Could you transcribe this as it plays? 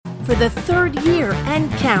For the third year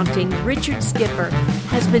and counting, Richard Skipper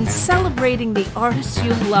has been celebrating the artists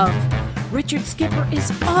you love. Richard Skipper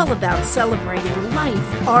is all about celebrating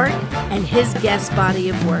life, art, and his guest body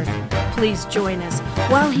of work. Please join us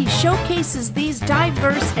while he showcases these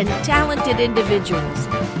diverse and talented individuals.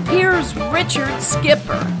 Here's Richard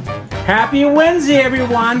Skipper. Happy Wednesday,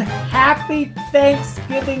 everyone. Happy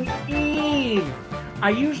Thanksgiving Eve. I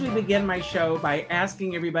usually begin my show by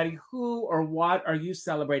asking everybody who or what are you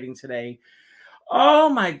celebrating today? Oh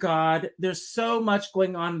my God, there's so much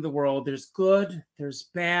going on in the world. There's good, there's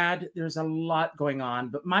bad, there's a lot going on.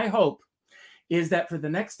 But my hope is that for the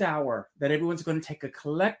next hour, that everyone's going to take a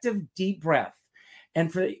collective deep breath.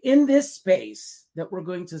 And in this space that we're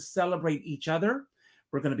going to celebrate each other,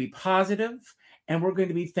 we're going to be positive, and we're going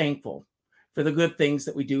to be thankful for the good things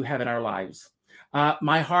that we do have in our lives.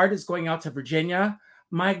 My heart is going out to Virginia.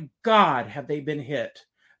 My God, have they been hit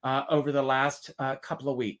over the last couple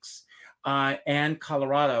of weeks, and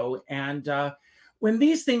Colorado. And when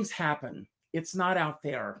these things happen, it's not out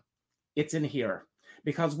there, it's in here,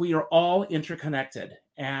 because we are all interconnected.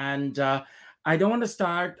 And I don't want to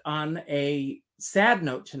start on a sad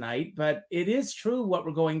note tonight, but it is true what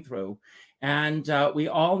we're going through. And we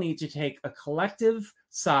all need to take a collective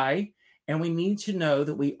sigh, and we need to know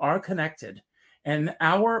that we are connected. And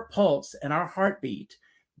our pulse and our heartbeat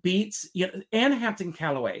beats. Anne Hampton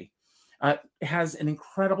Callaway has an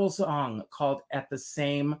incredible song called At the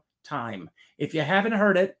Same Time. If you haven't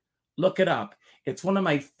heard it, look it up. It's one of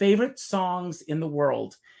my favorite songs in the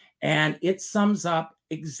world. And it sums up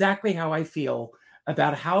exactly how I feel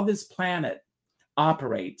about how this planet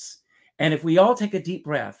operates. And if we all take a deep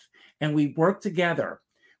breath and we work together,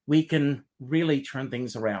 we can really turn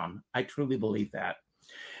things around. I truly believe that.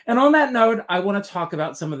 And on that note, I want to talk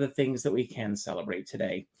about some of the things that we can celebrate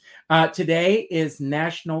today. Today is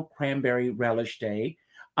National Cranberry Relish Day.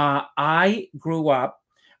 I grew up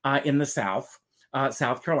in the South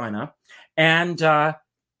Carolina, and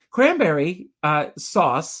cranberry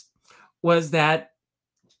sauce was that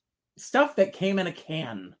stuff that came in a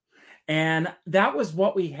can. And that was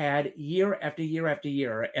what we had year after year after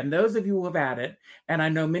year. And those of you who have had it, and I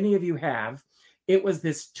know many of you have, it was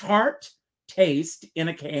this tart taste in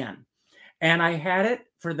a can. And I had it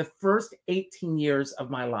for the first 18 years of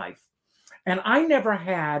my life. And I never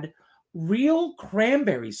had real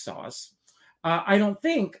cranberry sauce, I don't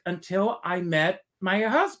think, until I met my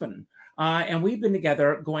husband. And we've been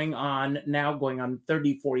together going on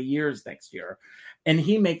 34 years next year. And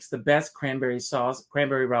he makes the best cranberry sauce,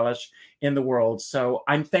 cranberry relish in the world. So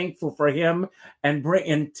I'm thankful for him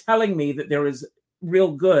and telling me that there is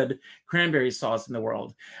real good cranberry sauce in the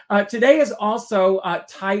world. Today is also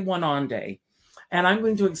Tie One On Day. And I'm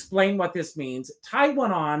going to explain what this means. Tie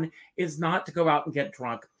one on is not to go out and get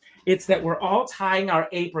drunk. It's that we're all tying our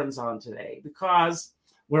aprons on today because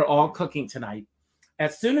we're all cooking tonight.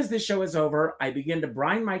 As soon as this show is over, I begin to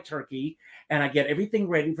brine my turkey and I get everything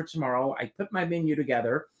ready for tomorrow. I put my menu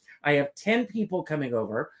together. I have 10 people coming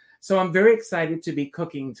over. So I'm very excited to be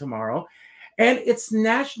cooking tomorrow. And it's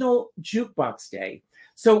National Jukebox Day.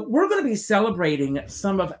 So we're going to be celebrating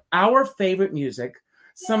some of our favorite music,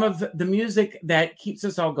 some of the music that keeps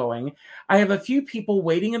us all going. I have a few people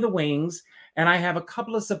waiting in the wings, and I have a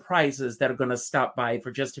couple of surprises that are going to stop by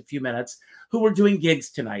for just a few minutes who are doing gigs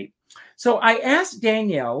tonight. So I asked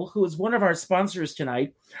Danielle, who is one of our sponsors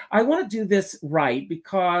tonight, I want to do this right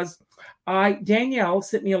because Danielle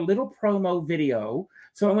sent me a little promo video.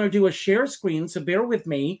 So I'm going to do a share screen. So bear with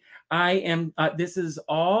me. This is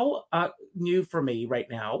all new for me right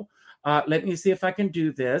now. Let me see if I can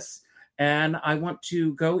do this. And I want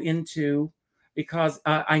to go into, because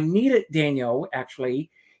I needed Danielle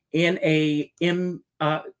actually in a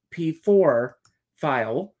MP4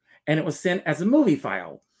 file, and it was sent as a movie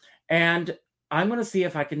file. And I'm going to see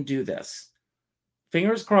if I can do this.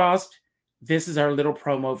 Fingers crossed. This is our little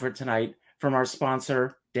promo for tonight from our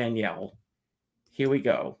sponsor, Danielle. Here we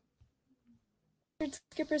go.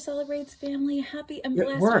 Skipper Celebrates family. Happy and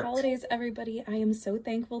blessed holidays, everybody. I am so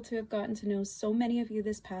thankful to have gotten to know so many of you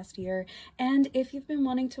this past year. And if you've been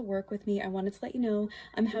wanting to work with me, I wanted to let you know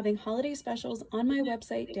I'm having holiday specials on my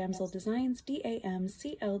website, Damsel Designs,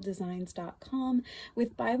 DAMCLdesigns.com,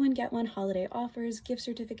 with buy one, get one holiday offers, gift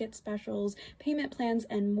certificate specials, payment plans,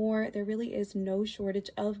 and more. There really is no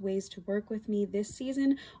shortage of ways to work with me this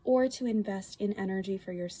season or to invest in energy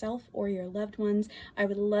for yourself or your loved ones. I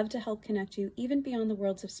would love to help connect you even beyond the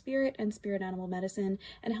worlds of spirit and spirit animal medicine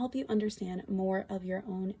and help you understand more of your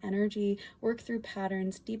own energy, work through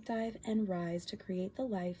patterns, deep dive, and rise to create the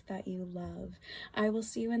life that you love. I will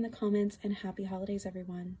see you in the comments, and happy holidays,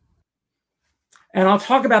 everyone. And I'll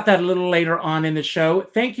talk about that a little later on in the show.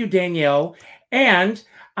 Thank you, Danielle. And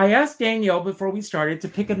I asked Danielle before we started to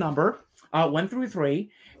pick a number, 1 through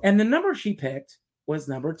 3. And the number she picked was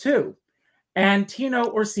number 2. And Tino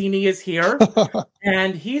Orsini is here.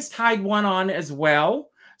 And he's tied one on as well.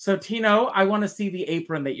 So, Tino, I want to see the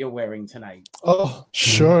apron that you're wearing tonight. Oh,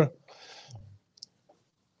 sure.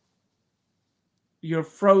 You're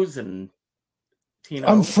frozen, Tino.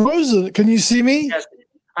 I'm frozen. Can you see me? Yes,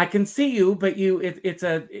 I can see you, but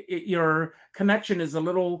your connection is a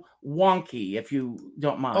little wonky, if you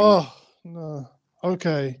don't mind. Oh, no.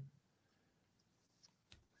 Okay.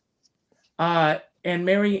 And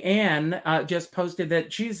Mary Ann just posted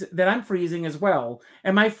that I'm freezing as well.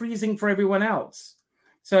 Am I freezing for everyone else?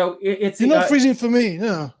 So it's you're not freezing for me,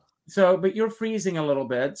 no. So, but you're freezing a little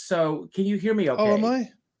bit. So, can you hear me okay? Oh, am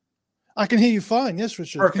I? I can hear you fine. Yes,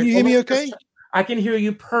 Richard. Perfect. Can you hear me okay? I can hear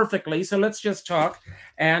you perfectly. So let's just talk,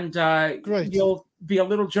 and Great. You'll be a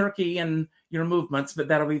little jerky in your movements, but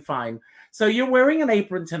that'll be fine. So you're wearing an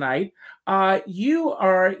apron tonight. You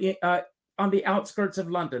are on the outskirts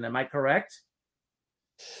of London. Am I correct?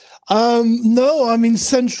 No, I'm in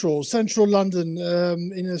central London,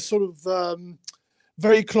 in a sort of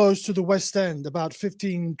very close to the West End, about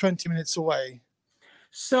 15, 20 minutes away.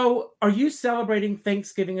 So are you celebrating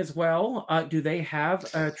Thanksgiving as well? Do they have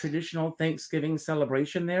a traditional Thanksgiving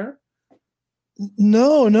celebration there?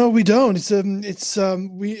 No, we don't.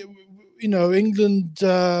 We England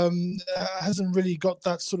hasn't really got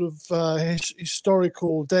that sort of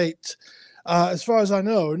historical date. As far as I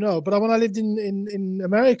know, no. But when I lived in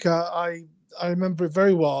America, I remember it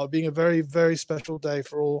very well, being a very, very special day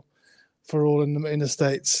for all in the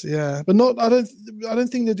States. Yeah, but not. I don't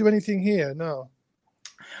think they do anything here. No.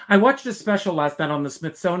 I watched a special last night on the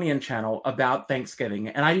Smithsonian Channel about Thanksgiving,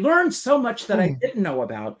 and I learned so much that I didn't know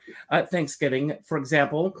about Thanksgiving. For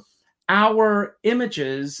example, our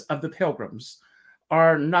images of the Pilgrims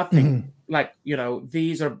are nothing like,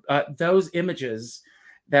 these are those images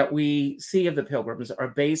that we see of the Pilgrims are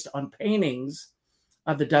based on paintings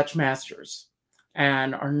of the Dutch masters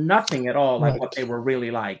and are nothing at all like what they were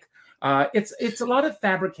really like. It's a lot of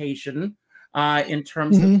fabrication in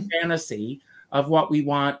terms of fantasy of what we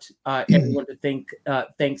want everyone to think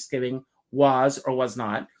Thanksgiving was or was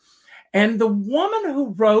not. And the woman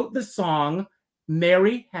who wrote the song,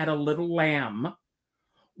 Mary Had a Little Lamb,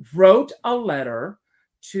 wrote a letter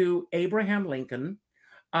to Abraham Lincoln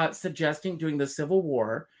suggesting during the Civil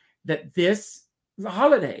War that this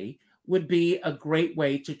holiday would be a great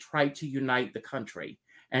way to try to unite the country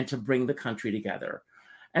and to bring the country together.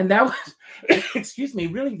 And that was, excuse me,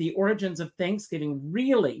 really the origins of Thanksgiving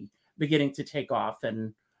really beginning to take off.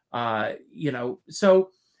 And, so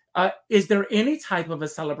is there any type of a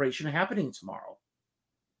celebration happening tomorrow?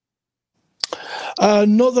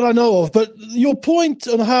 Not that I know of, but your point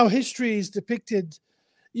on how history is depicted,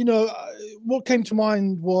 what came to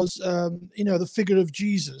mind was, the figure of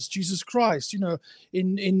Jesus Christ,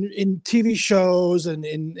 in TV shows and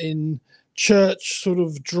in church sort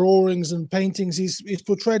of drawings and paintings, he's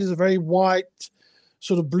portrayed as a very white,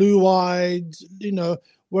 sort of blue-eyed,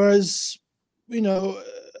 whereas,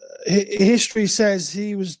 history says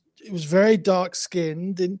he was very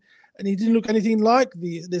dark-skinned and he didn't look anything like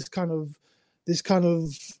this kind of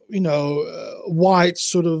white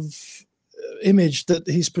sort of image that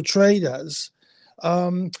he's portrayed as.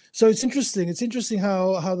 So it's interesting. It's interesting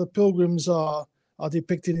how the Pilgrims are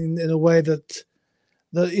depicted in a way that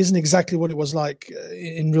isn't exactly what it was like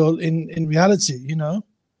in reality.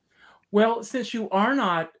 Well, since you are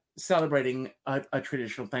not celebrating a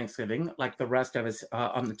traditional Thanksgiving like the rest of us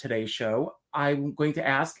on today's show, I'm going to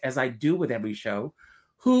ask, as I do with every show,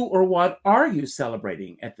 who or what are you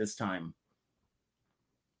celebrating at this time?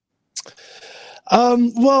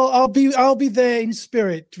 Well, I'll be there in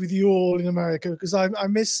spirit with you all in America because I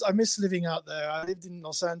miss living out there. I lived in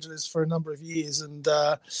Los Angeles for a number of years, and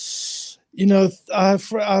I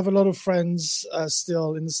have a lot of friends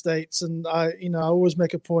still in the States, and I always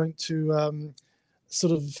make a point to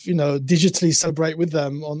sort of digitally celebrate with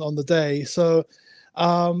them on the day. So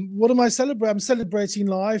what am I celebrating? I'm celebrating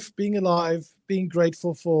life, being alive, being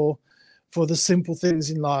grateful for the simple things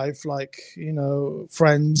in life, like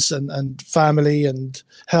friends and family and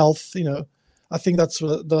health. I think that's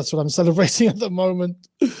what I'm celebrating at the moment.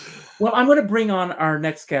 Well, I'm going to bring on our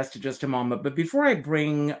next guest in just a moment, but before I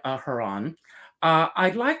bring her on,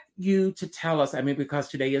 I'd like you to tell us, because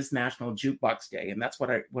today is National Jukebox Day, and that's what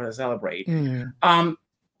I want to celebrate.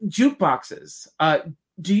 Jukeboxes.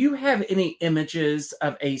 Do you have any images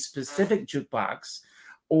of a specific jukebox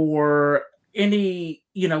or any,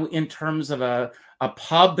 in terms of a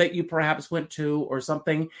pub that you perhaps went to or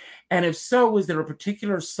something? And if so, was there a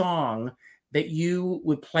particular song that you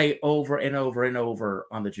would play over and over and over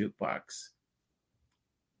on the jukebox?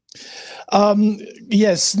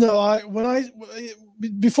 Yes. No.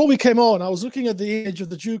 Before we came on, I was looking at the image of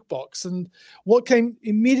the jukebox, and what came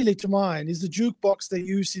immediately to mind is the jukebox they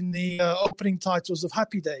use in the opening titles of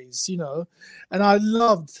Happy Days. And I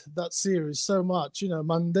loved that series so much.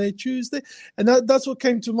 Monday, Tuesday, and that's what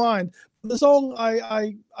came to mind. The song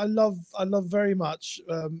I love very much,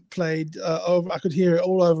 played over. I could hear it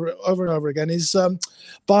all over and over again. Is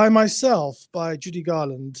 "By Myself" by Judy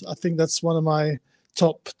Garland. I think that's one of my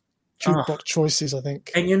top jukebox choices, I think.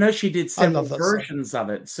 And she did several versions of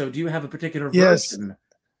it. So do you have a particular version? Yes.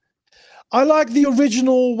 I like the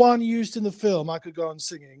original one used in the film. I Could Go On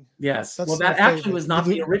Singing. Yes. Well, that actually was not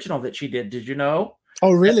the original that she did. Did you know?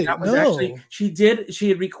 Oh, really? That was actually, she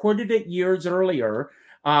had recorded it years earlier.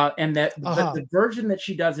 And but the version that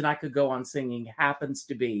she does in I Could Go On Singing happens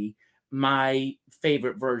to be my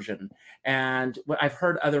favorite version. And I've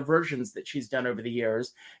heard other versions that she's done over the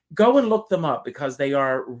years. Go and look them up because they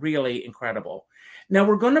are really incredible. Now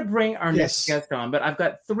we're going to bring our next guest on, but I've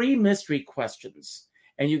got 3 mystery questions,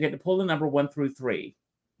 and you get to pull the number 1 through 3.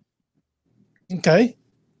 Okay.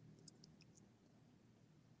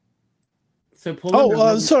 So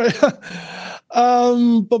pull. Sorry.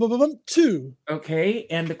 2. Okay,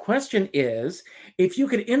 and the question is, if you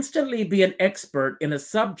could instantly be an expert in a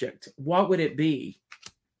subject, what would it be?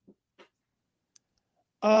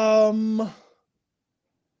 I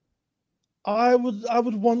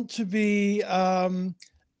would want to be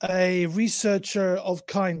a researcher of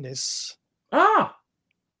kindness.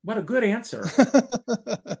 What a good answer.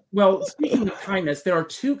 Well, speaking of kindness, there are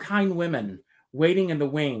 2 kind women waiting in the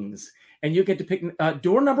wings, and you get to pick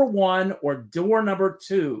door number 1 or door number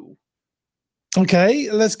 2.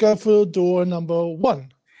 Okay, let's go for door number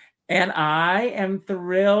 1. And I am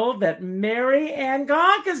thrilled that Mary Ann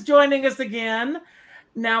Gonk is joining us again.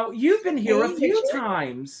 Now, you've been here a few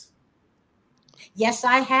times. Yes,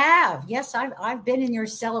 I have. Yes, I've been in your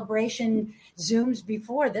celebration Zooms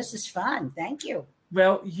before. This is fun. Thank you.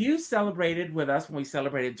 Well, you celebrated with us when we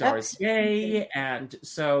celebrated Doris Day. And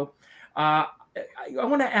so I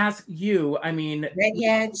want to ask you,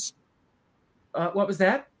 Redheads. What was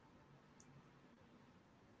that?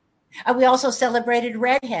 We also celebrated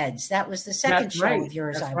Redheads. That was the second show of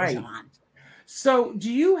yours I was on. So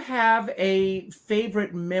do you have a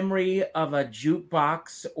favorite memory of a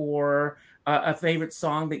jukebox or a favorite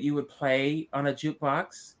song that you would play on a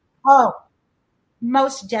jukebox? Oh,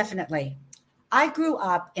 most definitely. I grew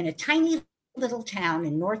up in a tiny little town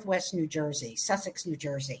in northwest New Jersey, Sussex, New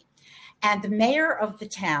Jersey. And the mayor of the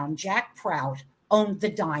town, Jack Prout, owned the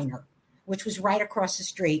diner, which was right across the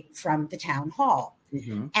street from the town hall.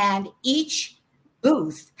 Mm-hmm. And each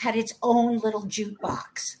booth had its own little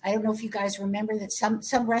jukebox. I don't know if you guys remember that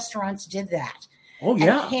some restaurants did that. Oh,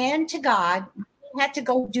 yeah. And hand to God, he had to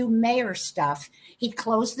go do mayor stuff. He'd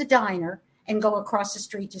close the diner and go across the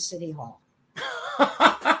street to City Hall.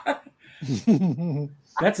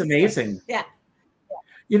 That's amazing. Yeah.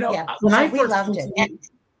 When I first loved it.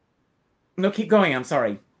 No, keep going. I'm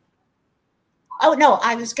sorry. Oh, no,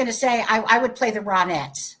 I was going to say I would play the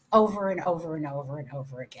Ronettes over and over and over and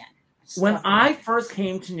over again. When I first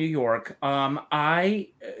came to New York, I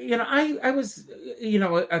was,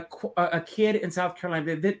 a kid in South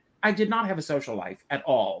Carolina that I did not have a social life at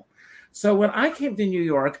all. So when I came to New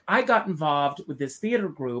York, I got involved with this theater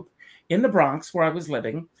group in the Bronx where I was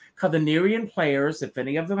living called the Nerean Players, if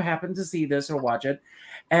any of them happen to see this or watch it.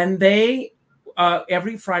 And they,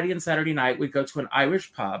 every Friday and Saturday night, would go to an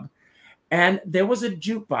Irish pub. And there was a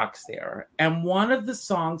jukebox there. And one of the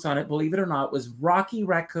songs on it, believe it or not, was Rocky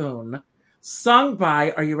Raccoon, sung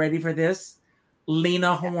by, are you ready for this?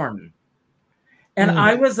 Lena Horne. And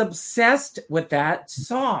I was obsessed with that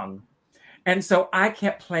song. And so I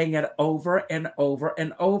kept playing it over and over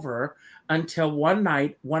and over until one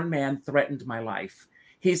night, one man threatened my life.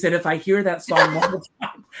 He said, if I hear that song one more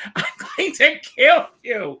time, I'm going to kill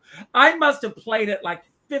you. I must have played it like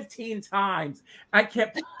 15 times. I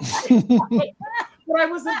kept playing it, but I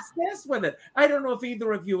was obsessed with it. I don't know if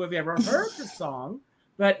either of you have ever heard the song,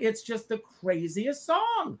 but it's just the craziest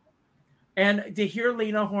song. And to hear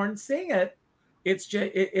Lena Horne sing it, it's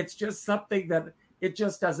just something that it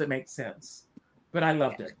just doesn't make sense. But I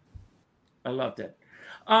loved it. I loved it.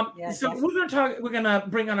 So we're going to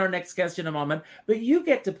bring on our next guest in a moment, but you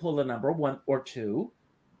get to pull a number 1 or 2.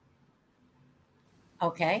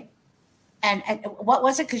 Okay. And what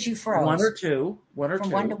was it? Because you froze. 1 or 2. 1 or 2.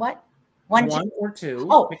 From 1 to what? 1 or 2.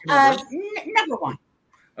 Oh, number 1.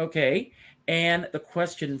 Okay. And the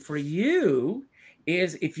question for you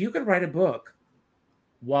is, if you could write a book,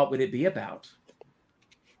 what would it be about?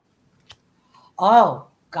 Oh,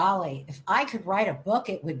 golly. If I could write a book,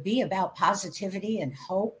 it would be about positivity and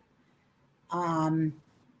hope.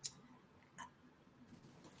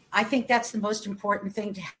 I think that's the most important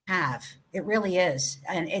thing to have. It really is.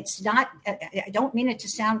 And it's not, I don't mean it to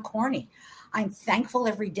sound corny. I'm thankful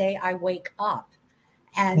every day I wake up.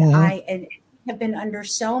 And I have been under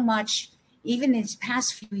so much, even these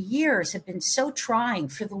past few years have been so trying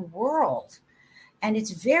for the world. And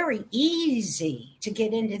it's very easy to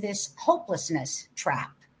get into this hopelessness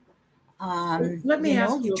trap. Let me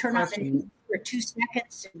ask you a turn on the question. news for 2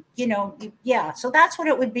 seconds, and, so that's what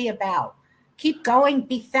it would be about. Keep going,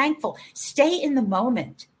 be thankful, stay in the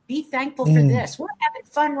moment, be thankful for this. We're having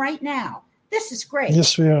fun right now. This is great.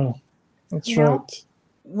 Yes, we are. That's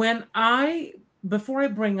right. Before I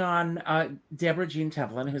bring on Deborah Jean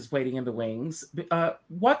Tevlin, who's waiting in the wings,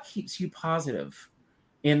 what keeps you positive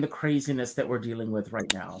in the craziness that we're dealing with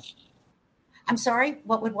right now? I'm sorry,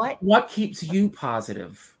 what? What keeps you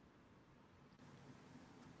positive?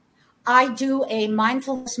 I do a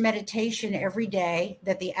mindfulness meditation every day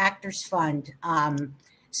that the Actors Fund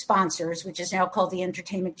sponsors, which is now called the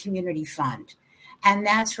Entertainment Community Fund. And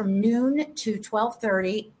that's from noon to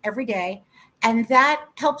 12:30 every day. And that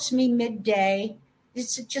helps me midday.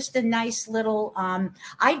 It's just a nice little,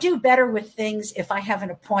 I do better with things if I have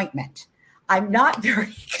an appointment. I'm not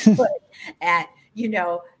very good at,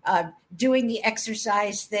 doing the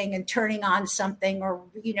exercise thing and turning on something, or,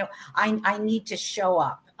 I need to show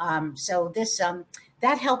up. So this,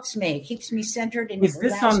 that helps me. It keeps me centered, and is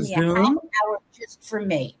this on Zoom? A half hour just for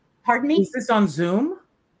me. Pardon me? Is this on Zoom?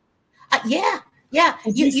 Yeah.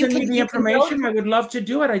 Can you send me the information? I would love to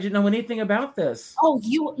do it. I didn't know anything about this. Oh,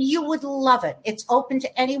 you would love it. It's open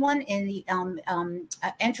to anyone in the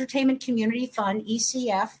Entertainment Community Fund,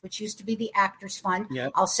 ECF, which used to be the Actors Fund.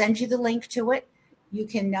 Yep. I'll send you the link to it. You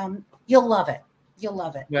can, you'll love it. You'll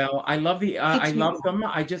love it. Well, I love them.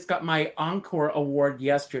 I just got my Encore Award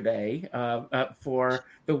yesterday for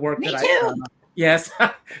the work Me that too. Yes.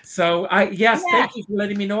 So thank you for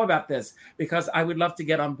letting me know about this, because I would love to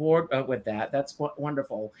get on board with that. That's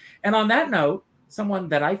wonderful. And on that note, someone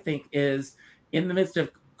that I think is in the midst of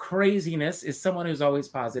craziness is someone who's always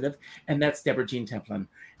positive, and that's Deborah Jean Tevlin.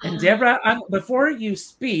 And Deborah, before you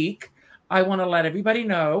speak, I want to let everybody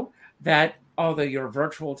know that although you're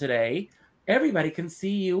virtual today, everybody can see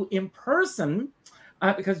you in person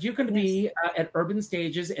because you can be at Urban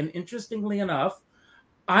Stages. And interestingly enough,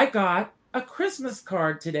 I got a Christmas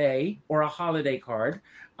card today, or a holiday card,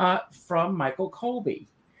 from Michael Colby.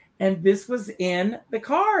 And this was in the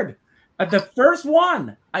card. The first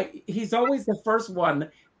one. He's always the first one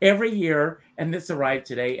every year. And this arrived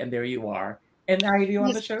today, and there you are. And now you're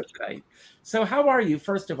on the show today. So how are you,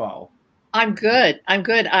 first of all? I'm good.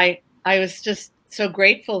 I was just so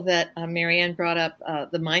grateful that Marianne brought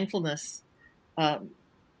up the mindfulness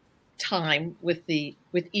time with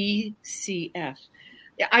ECF.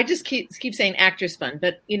 I just keep saying Actors Fund,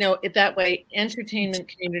 but that way, Entertainment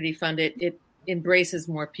Community Fund, it embraces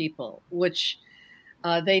more people, which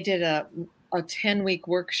they did a 10-week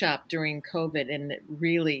workshop during COVID, and it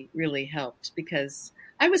really, really helped, because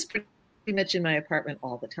I was pretty much in my apartment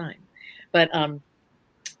all the time. But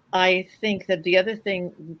I think that the other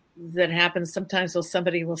thing that happens sometimes is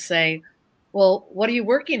somebody will say, well, what are you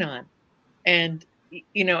working on? And,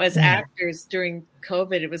 as actors during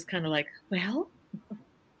COVID, it was kind of like, well,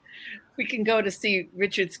 we can go to see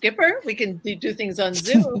Richard Skipper. We can do things on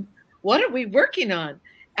Zoom. What are we working on?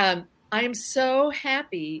 I am so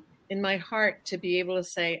happy in my heart to be able to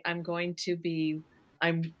say I've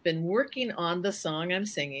been working on the song I'm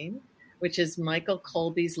singing, which is Michael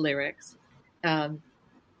Colby's lyrics.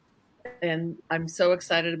 And I'm so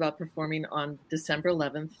excited about performing on December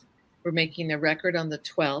 11th. We're making a record on the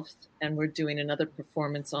 12th, and we're doing another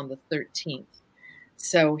performance on the 13th.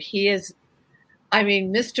 So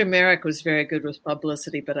Mr. Merrick was very good with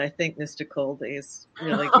publicity, but I think Mr. Colby is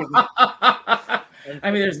really good.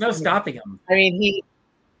 There's no stopping him.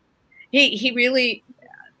 He really,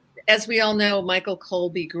 as we all know, Michael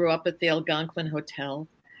Colby grew up at the Algonquin Hotel.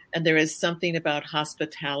 And there is something about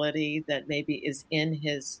hospitality that maybe is in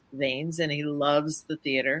his veins, and he loves the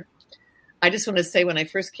theater. I just want to say, when I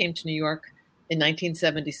first came to New York in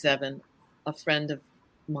 1977, a friend of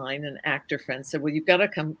mine, an actor friend, said, well, you've got to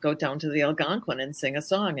go down to the Algonquin and sing a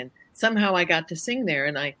song. And somehow I got to sing there,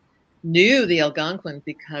 and I knew the Algonquin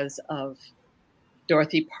because of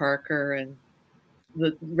Dorothy Parker and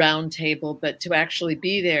the Round Table. But to actually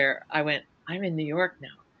be there, I went, I'm in New York now.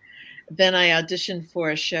 Then I auditioned for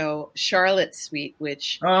a show, Charlotte Suite,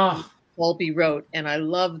 which Colby wrote, and I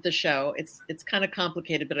love the show. It's kind of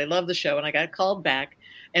complicated, but I love the show. And I got called back,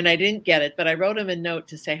 and I didn't get it, but I wrote him a note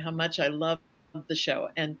to say how much I love the show.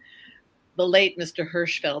 And the late Mr.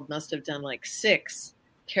 Hirschfeld must have done like 6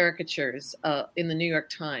 caricatures in the New York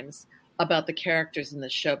Times about the characters in the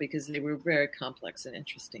show because they were very complex and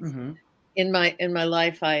interesting. Mm-hmm. In my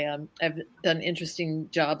life, I've done interesting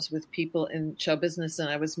jobs with people in show business,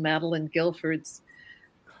 and I was Madeline Guilford's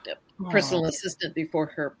personal assistant before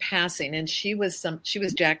her passing, and she was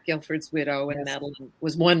Jack Guilford's widow, and yes. Madeline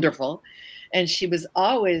was wonderful, and she was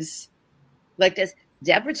always like this.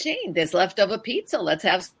 Deborah Jean, there's leftover pizza. Let's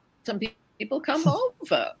have some people come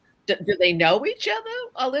over. Do they know each other?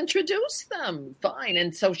 I'll introduce them. Fine.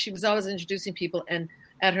 And so she was always introducing people. And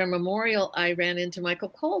at her memorial, I ran into Michael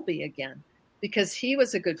Colby again because he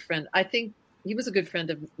was a good friend. I think he was a good friend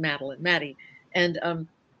of Maddie. And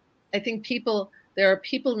I think there are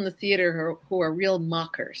people in the theater who are real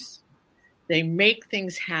mockers. They make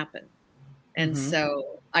things happen. And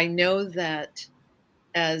so I know that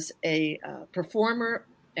as a performer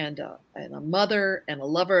and a mother and a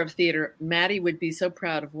lover of theater, Maddie would be so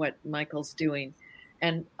proud of what Michael's doing.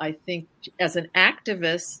 And I think as an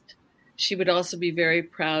activist, she would also be very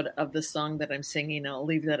proud of the song that I'm singing. I'll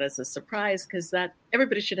leave that as a surprise because that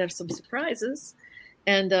everybody should have some surprises.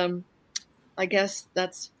 And I guess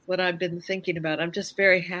that's what I've been thinking about. I'm just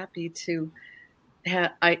very happy to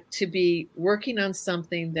be working on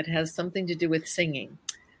something that has something to do with singing.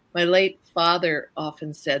 My late father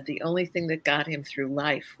often said the only thing that got him through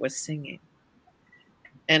life was singing.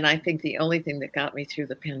 And I think the only thing that got me through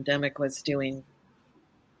the pandemic was doing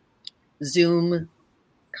Zoom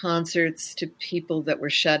concerts to people that were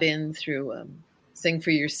shut in through Sing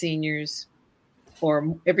for Your Seniors.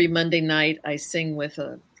 Or every Monday night, I sing with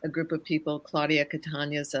a group of people. Claudia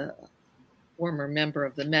Catania's a former member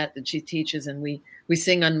of the Met that she teaches, and we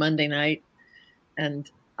sing on Monday night.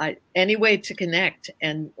 And any way to connect.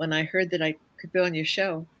 And when I heard that I could go on your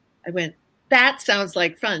show, I went, that sounds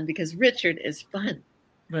like fun because Richard is fun.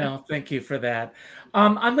 Well, thank you for that.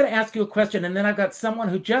 I'm going to ask you a question, and then I've got someone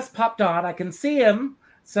who just popped on. I can see him,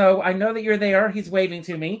 so I know that you're there. He's waving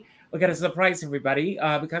to me. We're going to surprise everybody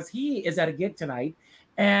because he is at a gig tonight,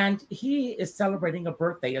 and he is celebrating a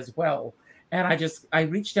birthday as well. And I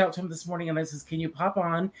reached out to him this morning, and I says, can you pop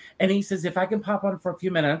on? And he says, if I can pop on for a few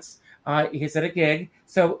minutes. He's at a gig.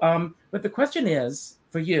 So, but the question is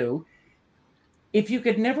for you, if you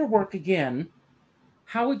could never work again,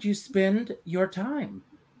 how would you spend your time?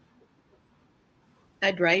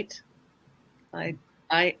 I'd write. I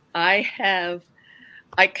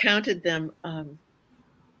counted them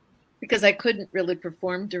because I couldn't really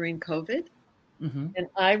perform during COVID. Mm-hmm. And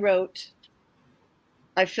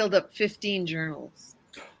I filled up 15 journals.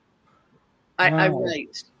 Wow. I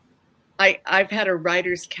write. I've had a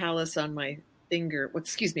writer's callus on my finger. Well,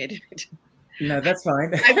 excuse me, I didn't. No, that's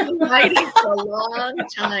fine. I've been writing for a long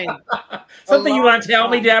time. Something you want to tell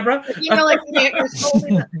me, Deborah? You know, like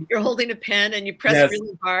you're holding a pen and you press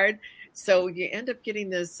really hard, so you end up getting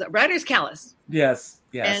this writer's callus. Yes.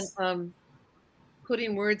 And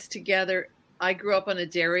putting words together. I grew up on a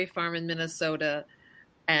dairy farm in Minnesota,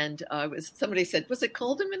 and somebody said, "Was it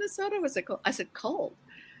cold in Minnesota? Was it cold?" I said, "Cold."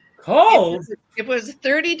 Cold? It was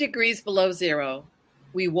 30 degrees below zero.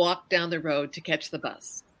 We walked down the road to catch the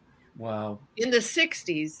bus. Wow. In the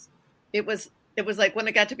 60s, it was like when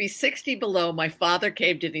it got to be 60 below, my father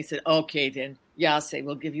caved in. He said, okay, then, Yase,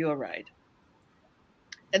 we'll give you a ride.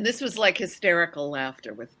 And this was like hysterical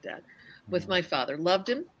laughter with my father. Loved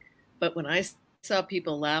him. But when I saw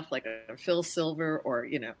people laugh like Phil Silver or,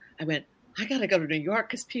 I went, I got to go to New York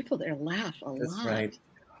because people there laugh a lot. That's right.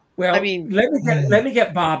 Well, I mean, let me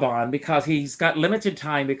get Bob on because he's got limited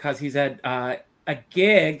time because he's at a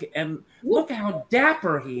gig, and look how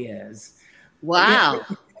dapper he is. Wow!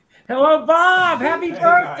 Hello, Bob. Happy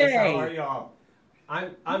birthday! Guys, how are y'all?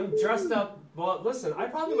 I'm dressed up. Well, listen, I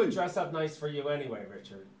probably would dress up nice for you anyway,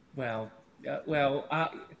 Richard. Well,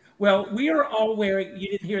 we are all wearing. You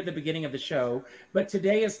didn't hear at the beginning of the show, but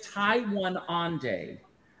today is Taiwan On Day,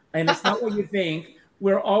 and it's not what you think.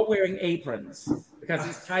 We're all wearing aprons because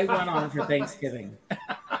it's Taiwan on for Thanksgiving.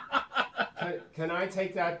 Can I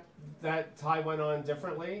take that Taiwan on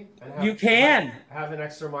differently? And you can. Have an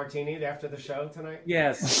extra martini after the show tonight?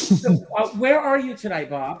 Yes. So, where are you tonight,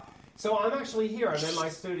 Bob? So I'm actually here. I'm in my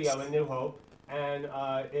studio in New Hope. And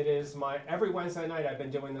it is every Wednesday night I've been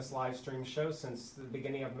doing this live stream show since the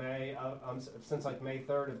beginning of May, since like May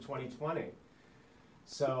 3rd of 2020.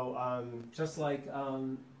 So just like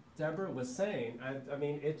Deborah was saying, I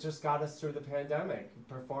mean, it just got us through the pandemic,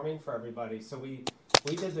 performing for everybody. So we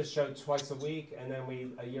did the show twice a week, and then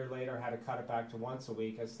we, a year later, had to cut it back to once a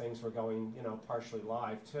week as things were going, you know, partially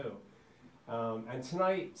live too. And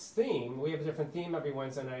tonight's theme, we have a different theme every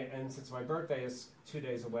Wednesday night, and since my birthday is 2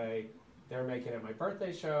 days away, they're making it my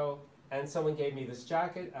birthday show, and someone gave me this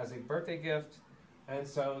jacket as a birthday gift, and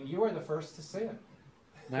so you are the first to see it.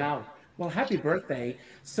 Wow. Well, happy birthday.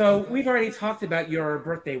 So we've already talked about your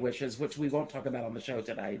birthday wishes, which we won't talk about on the show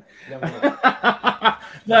tonight.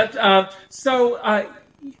 But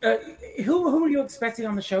who are you expecting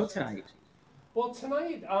on the show tonight? Well,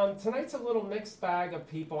 tonight's a little mixed bag of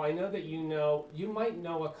people. I know that you might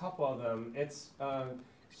know a couple of them. It's my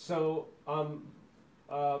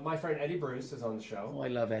friend Eddie Bruce is on the show. Oh, I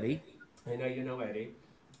love Eddie. I know you know Eddie.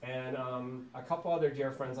 And a couple other dear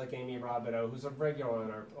friends like Amy Robideau, who's a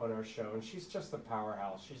regular on our show, and she's just a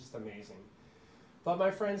powerhouse. She's just amazing. But my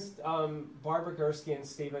friends Barbara Gursky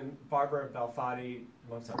and Barbara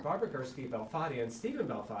Gursky Belfatti and Stephen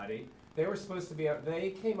Belfatti, they were supposed to be. They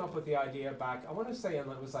came up with the idea back. I want to say it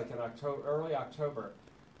was like in early October.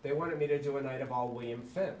 They wanted me to do a night of all William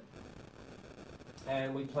Finn,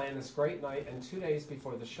 and we planned this great night. And 2 days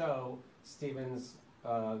before the show, Stephen's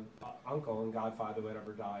uncle and godfather,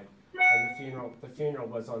 whatever, died, and the funeral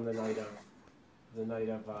was on the night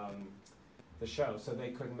of the show, so they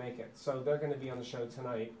couldn't make it. So they're going to be on the show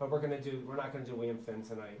tonight, but we're not going to do William Finn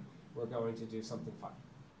tonight. We're going to do something fun.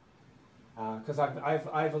 Because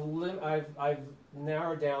I've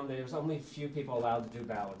narrowed down. There's only a few people allowed to do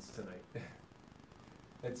ballads tonight.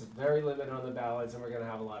 It's very limited on the ballads, and we're going to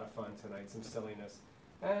have a lot of fun tonight. Some silliness.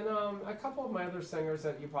 And a couple of my other singers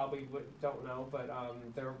that you probably don't know, but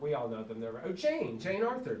we all know them. Jane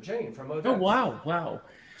Arthur, Jane from Odette. Oh, wow.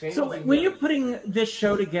 Jane So when you're putting this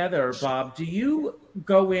show together, Bob, do you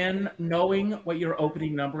go in knowing what your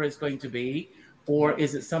opening number is going to be? Or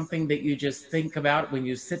is it something that you just think about when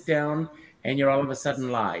you sit down and you're all of a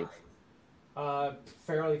sudden live?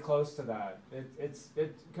 Fairly close to that. It's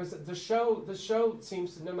because the show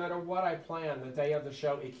seems to, no matter what I plan, the day of the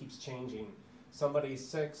show, it keeps changing. Somebody's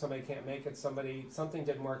sick, somebody can't make it, something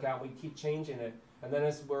didn't work out, we keep changing it. And then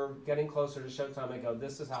as we're getting closer to showtime, I go,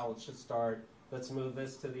 this is how it should start. Let's move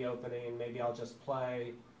this to the opening. Maybe I'll just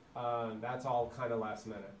play. That's all kind of last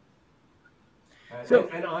minute.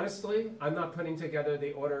 And honestly, I'm not putting together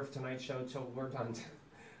the order of tonight's show till we're done,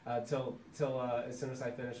 till as soon as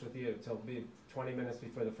I finish with you, till be 20 minutes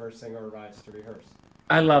before the first singer arrives to rehearse.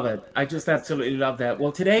 I love it. I just absolutely love that.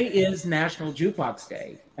 Well, today is National Jukebox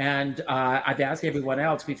Day, and I've asked everyone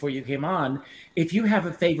else before you came on if you have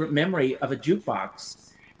a favorite memory of a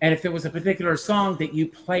jukebox, and if there was a particular song that you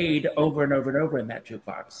played over and over and over in that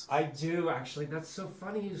jukebox. I do, actually. That's so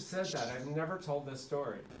funny you said that. I've never told this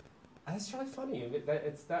story. That's really funny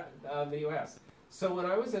that you asked. So when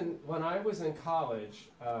I was in college,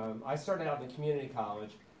 I started out in the community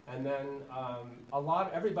college, and then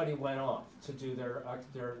everybody went off to do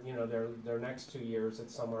their next 2 years at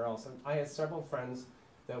somewhere else. And I had several friends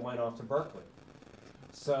that went off to Berkeley.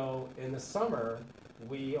 So in the summer,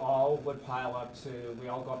 we all would go up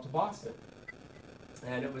to Boston,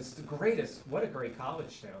 and it was the greatest. What a great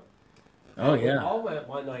college town! Oh yeah. We all went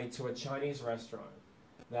one night to a Chinese restaurant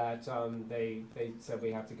that they said we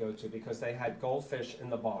have to go to because they had goldfish in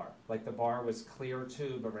the bar. Like the bar was clear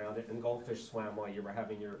tube around it, and goldfish swam while you were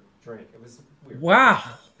having your drink. It was weird. Wow.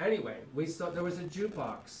 Anyway, there was a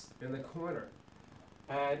jukebox in the corner,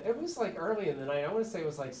 and it was like early in the night. I want to say it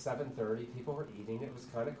was like 7:30. People were eating. It was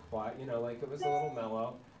kind of quiet, like it was a little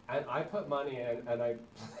mellow. And I put money in, and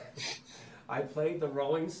I played the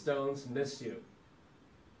Rolling Stones' "Miss You."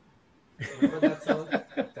 Remember that song?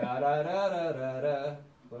 Da da da da da da.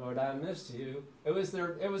 Lord, I miss you. It was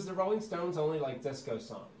the Rolling Stones' only like disco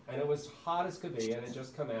song, and it was hot as could be, and it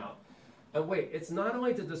just come out. And wait, it's not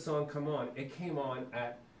only did the song come on, it came on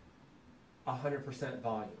at 100%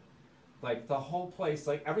 volume. Like the whole place,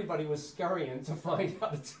 like everybody was scurrying to find how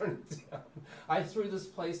to turn it down. I threw this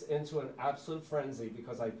place into an absolute frenzy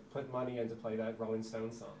because I put money in to play that Rolling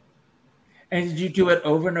Stones song. And did you do it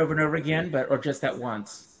over and over and over again, or just that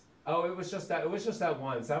once? Oh, it was just that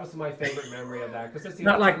once. That was my favorite memory of that. Because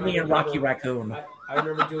not like me and Rocky Raccoon. I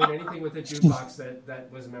remember doing anything with the jukebox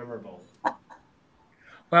that was memorable.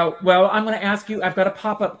 Well, I'm going to ask you, I've got a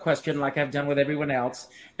pop-up question like I've done with everyone else.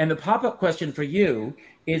 And the pop-up question for you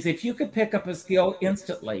is if you could pick up a skill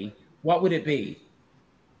instantly, what would it be?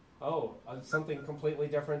 Oh, something completely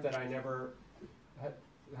different that I never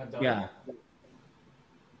have done. Yeah.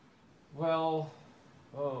 Well,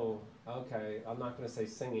 okay. I'm not going to say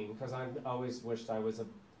singing because I always wished I was a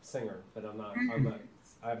singer, but I'm not.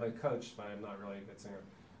 I'm a coach, but I'm not really a good singer.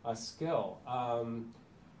 a skill.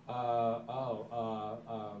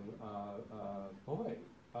 Boy.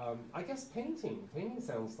 I guess painting. Painting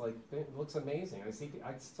sounds like it looks amazing.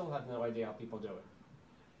 I still have no idea how people do it.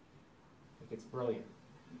 Like it's brilliant.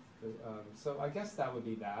 So I guess that would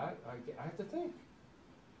be that. I have to think.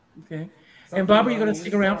 Okay. And Bob, are you going to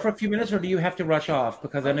stick around for a few minutes, or do you have to rush off?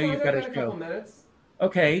 Because I know you've got a show. Couple minutes.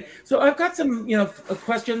 Okay. So I've got some,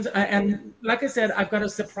 questions, and like I said, I've got a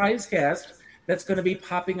surprise guest that's going to be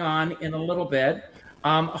popping on in a little bit.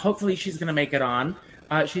 Hopefully, she's going to make it on.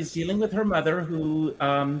 She's dealing with her mother, who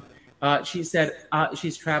she said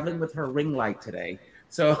she's traveling with her ring light today.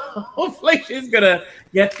 So hopefully she's going to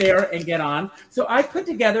get there and get on. So I put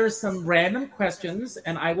together some random questions,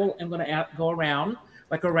 and I'm going to go around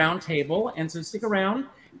like a round table. And so stick around.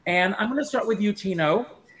 And I'm going to start with you, Tino.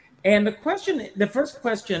 And the first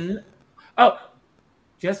question,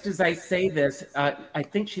 just as I say this, I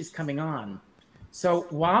think she's coming on. So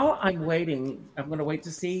while I'm waiting, I'm going to wait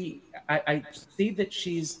to see. I see that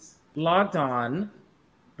she's logged on,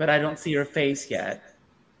 but I don't see her face yet.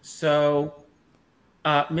 So,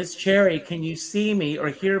 Miss Cherry, can you see me or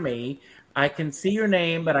hear me? I can see your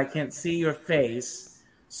name, but I can't see your face.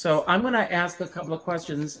 So I'm going to ask a couple of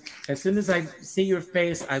questions. As soon as I see your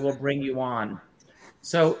face, I will bring you on.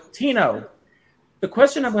 So, Tino, the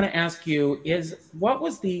question I'm going to ask you is, what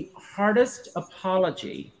was the hardest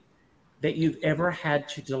apology that you've ever had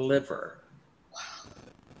to deliver?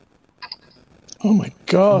 Oh my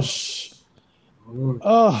gosh.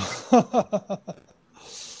 Oh.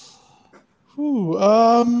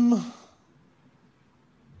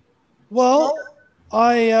 Well,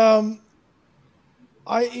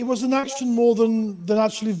 it was an action more than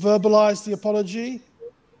actually verbalize the apology.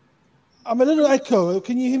 I'm a little echo.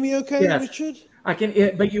 Can you hear me okay, yes. Richard? I can,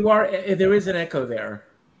 but there is an echo there.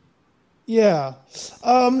 Yeah.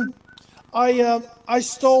 I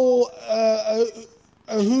stole a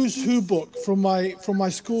Who's Who book from my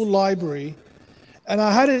school library, and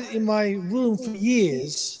I had it in my room for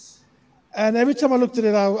years. And every time I looked at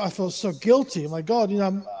it, I felt so guilty. My God,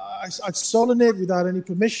 I'd stolen it without any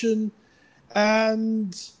permission.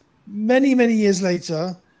 And many, many years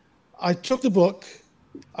later, I took the book,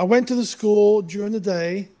 I went to the school during the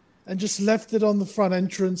day, and just left it on the front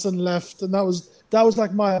entrance and left. And that was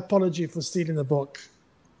like my apology for stealing the book.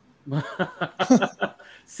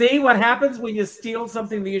 See what happens when you steal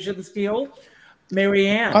something that you shouldn't steal?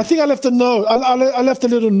 Marianne. I think I left a note. I left a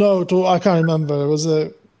little note, or I can't remember. It was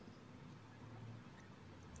a...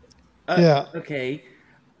 yeah. Okay.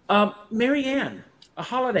 Marianne, a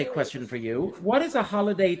holiday question for you. What is a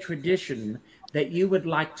holiday tradition that you would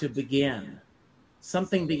like to begin?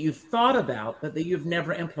 Something that you've thought about, but that you've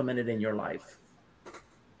never implemented in your life?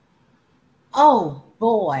 Oh,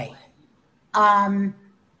 boy.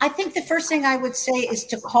 I think the first thing I would say is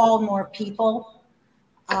to call more people.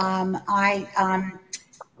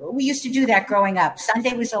 We used to do that growing up.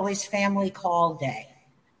 Sunday was always family call day.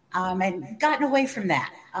 And gotten away from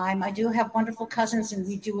that. I do have wonderful cousins, and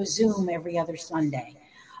we do a Zoom every other Sunday.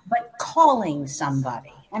 But calling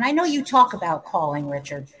somebody, and I know you talk about calling,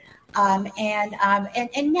 Richard, and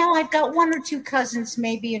now I've got one or two cousins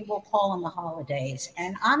maybe, and we'll call on the holidays.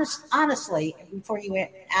 And honestly, before you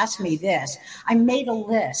ask me this, I made a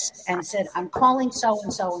list and said, I'm calling so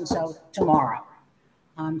and so and so tomorrow.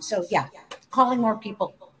 So yeah, calling more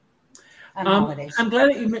people on holidays. I'm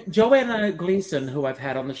glad that you met Joanna Gleason, who I've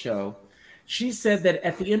had on the show. She said that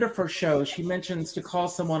at the end of her show, she mentions to call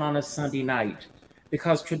someone on a Sunday night,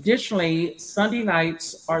 because traditionally Sunday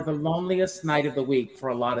nights are the loneliest night of the week for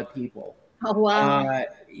a lot of people. Oh, wow.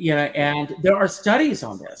 And there are studies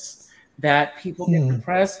on this, that people get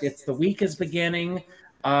depressed. It's the week is beginning.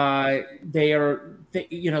 People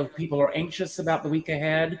are anxious about the week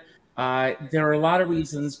ahead. There are a lot of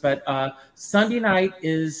reasons, but Sunday night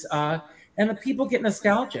is, and people get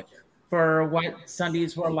nostalgic for what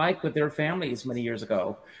Sundays were like with their families many years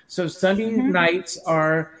ago. So Sunday nights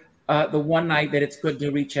are the one night that it's good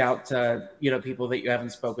to reach out to, people that you haven't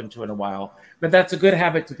spoken to in a while. But that's a good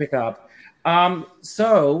habit to pick up.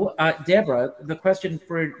 So, Deborah, the question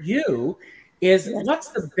for you is, what's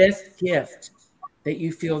the best gift that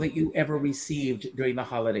you feel that you ever received during the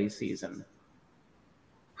holiday season?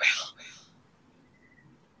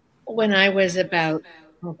 Well, when I was about,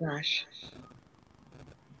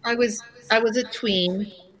 I was a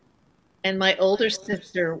tween, and my older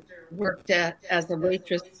sister worked as a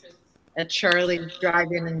waitress at Charlie's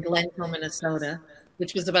Drive-In in Glencoe, Minnesota,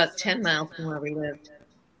 which was about 10 miles from where we lived.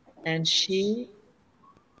 And she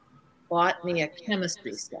bought me a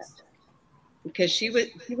chemistry set because she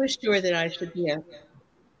was sure that I should be a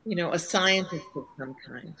scientist of some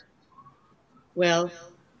kind. Well,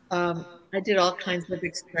 I did all kinds of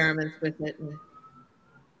experiments with it, and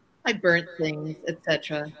I burnt things,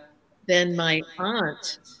 etc. Then my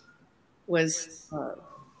aunt was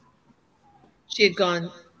she had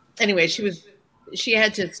gone anyway. She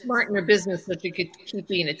had to smarten her business so she could keep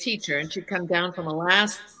being a teacher, and she'd come down from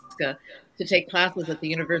Alaska to take classes at the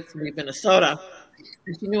University of Minnesota.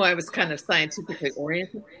 And she knew I was kind of scientifically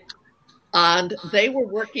oriented. And they were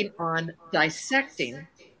working on dissecting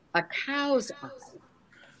a cow's eye.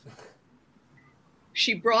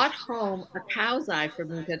 She brought home a cow's eye for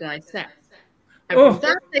me to dissect. And from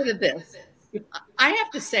that day to this, I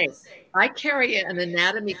have to say, I carry an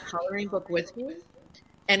anatomy coloring book with me.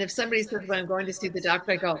 And if somebody says, well, I'm going to see the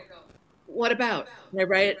doctor, I go, what about? And I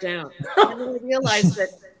write it down. And then I realize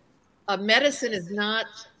that medicine is not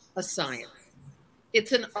a science.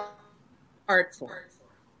 It's an art form.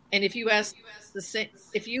 And if you ask the same,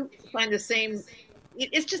 if you find the same,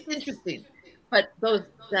 it's just interesting. But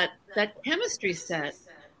that chemistry set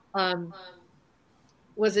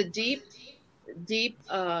was a deep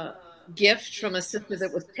gift from a sister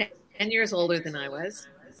that was 10 years older than I was.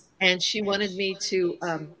 And she wanted me to,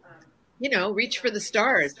 reach for the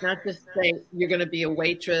stars, not just say you're going to be a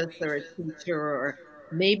waitress or a teacher, or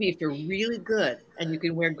maybe if you're really good and you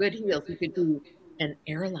can wear good heels, you could be an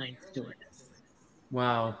airline stewardess.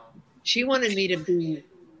 Wow. She wanted me to be,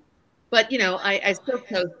 but, I still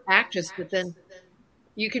chose actress, but then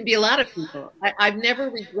you can be a lot of people. I've never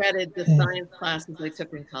regretted the science classes I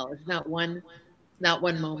took in college. Not one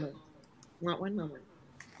moment. Not one moment.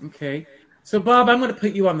 Okay. So, Bob, I'm going to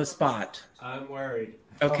put you on the spot. I'm worried.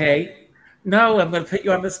 Okay. No, I'm going to put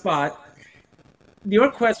you on the spot.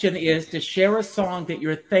 Your question is to share a song that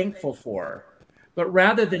you're thankful for. But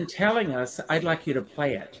rather than telling us, I'd like you to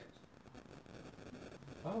play it.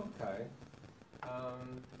 Oh, okay.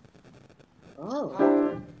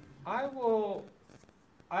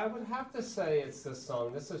 I would have to say it's this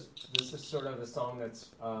song. This is sort of a song that's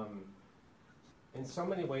in so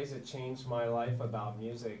many ways it changed my life about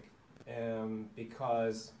music,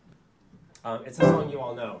 because it's a song you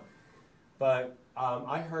all know. But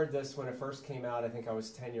I heard this when it first came out. I think I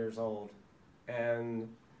was 10 years old, and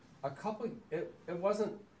it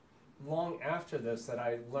wasn't long after this that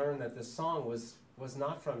I learned that this song was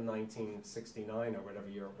not from 1969 or whatever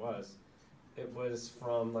year it was. It was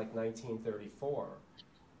from like 1934.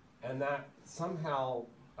 And that somehow,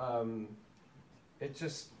 it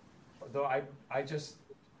just, though I just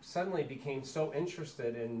suddenly became so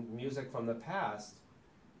interested in music from the past,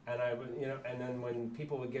 and I would, and then when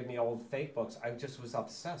people would give me old fake books, I just was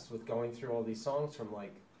obsessed with going through all these songs from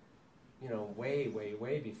like, way, way,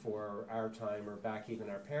 way before our time or back even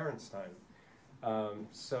our parents' time.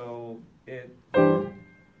 So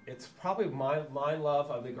it's probably my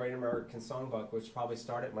love of the Great American Songbook, which probably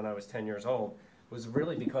started when I was 10 years old, was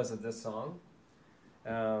really because of this song.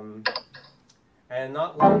 And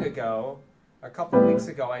not long ago, a couple of weeks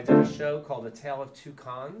ago, I did a show called A Tale of Two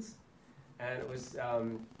Khans, and it was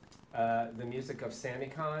the music of Sammy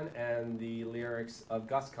Khan and the lyrics of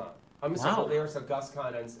Gus Khan. I'm sorry, the lyrics of Gus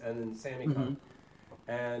Khan and Sammy Khan.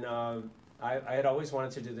 And I had always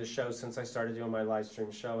wanted to do this show since I started doing my live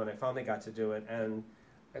stream show, and I finally got to do it. And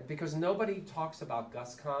because nobody talks about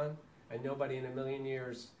Gus Khan, and nobody in a million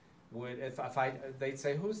years would, they'd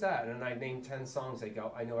say, who's that? And I'd name 10 songs, they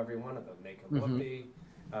go, I know every one of them. Make a Whoopee,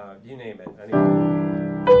 you name it. Anyway.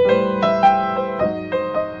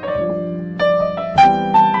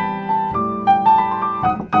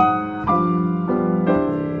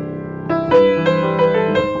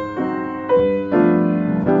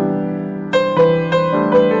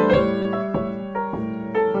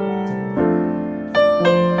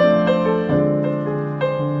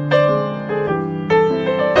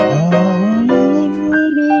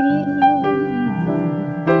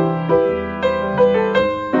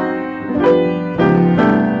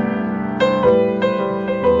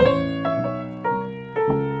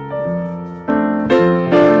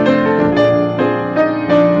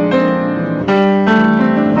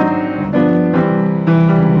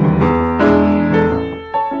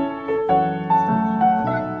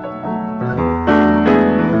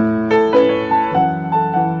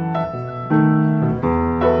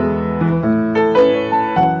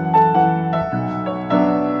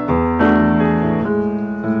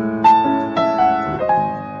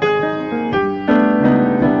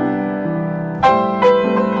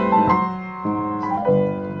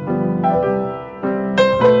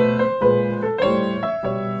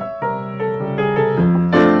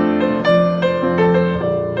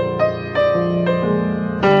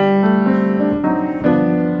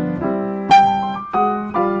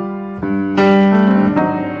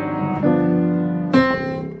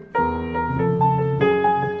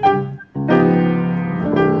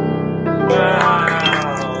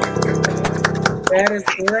 That is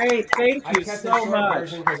great. Thank I you kept so the short much.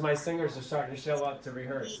 version because my singers are starting to show up to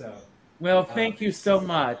rehearse. So. Well, thank you so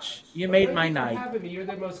much. You made my Thank you for night. having me. You're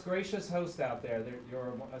the most gracious host out there.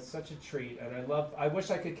 You're such a treat, and I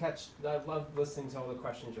wish I could catch. I love listening to all the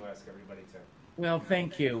questions you ask everybody too. Well,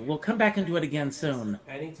 thank you. We'll come back and do it again soon.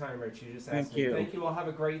 Anytime, Rich. You just ask Thank me. you. Thank you. All have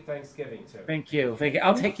a great Thanksgiving too. Thank you. Thank you.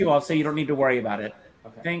 I'll take you off so you don't need to worry about it.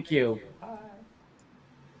 Okay. Thank you. Bye.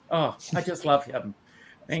 Oh, I just love him.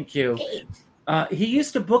 Thank you. He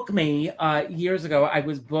used to book me years ago. I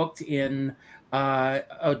was booked in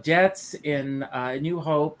Odette's in New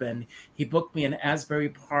Hope, and he booked me in Asbury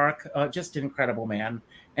Park. Just an incredible man,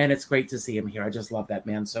 and it's great to see him here. I just love that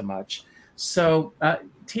man so much. So,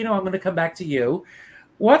 Tino, I'm going to come back to you.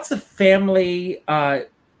 What's a family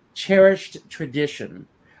cherished tradition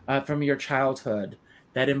from your childhood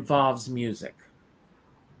that involves music?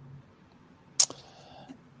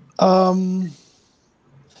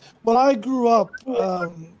 Well, I grew up,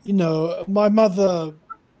 my mother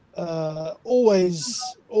always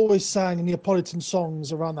sang Neapolitan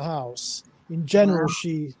songs around the house. In general,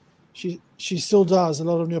 she still does a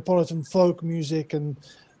lot of Neapolitan folk music and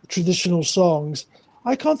traditional songs.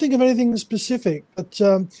 I can't think of anything specific, but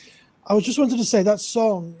I just wanted to say that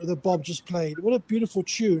song that Bob just played, what a beautiful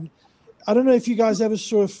tune. I don't know if you guys ever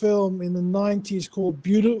saw a film in the 90s called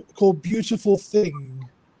Beautiful Thing.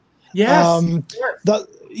 Yes.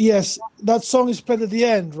 That song is played at the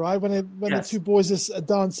end, right? When Yes. the two boys are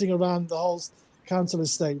dancing around the whole council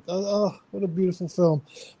estate. Oh, what a beautiful film!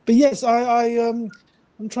 But yes, I'm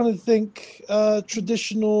trying to think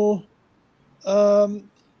traditional.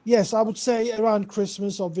 Yes, I would say around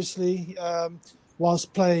Christmas, obviously,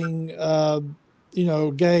 whilst playing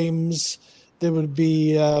games, there would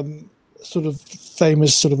be sort of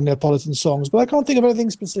famous sort of Neapolitan songs, but I can't think of anything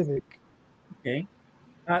specific. Okay.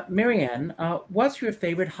 Marianne, what's your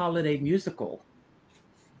favorite holiday musical?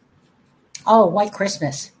 Oh, White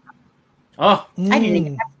Christmas. Oh, I didn't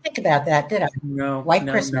even have to think about that, did I? no. White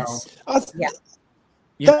no, Christmas. No. Yeah.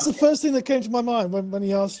 That's the first thing that came to my mind when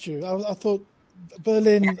he asked you. I thought,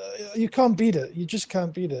 Berlin, you can't beat it. You just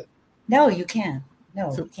can't beat it. No, you can't.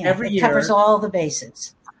 No, So you can't. every It year- covers all the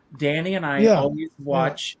bases. Danny and I always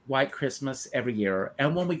watch White Christmas every year.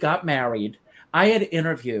 And when we got married, I had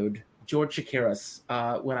interviewed George Shakiris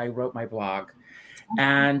when I wrote my blog.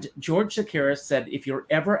 And George Shakiris said, if you're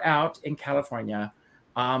ever out in California,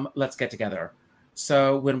 let's get together.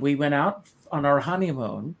 So when we went out on our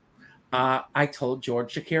honeymoon, I told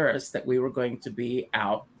George Shakiris that we were going to be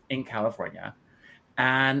out in California.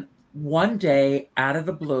 And one day, out of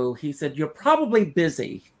the blue, he said, you're probably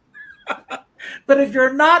busy. But if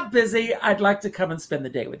you're not busy, I'd like to come and spend the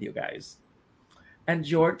day with you guys. And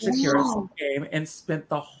George Shakiris came and spent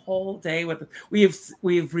the whole day with us.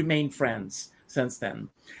 We've remained friends since then.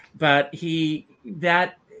 But him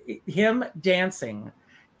dancing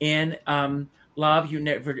in Love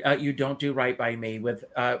You Don't Do Right by Me with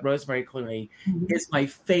Rosemary Clooney is my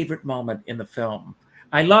favorite moment in the film.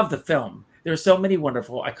 I love the film. There are so many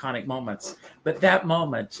wonderful, iconic moments, but that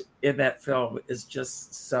moment in that film is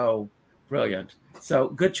just so brilliant. So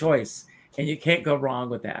good choice, and you can't go wrong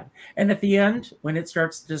with that. And at the end, when it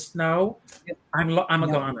starts to snow, I'm a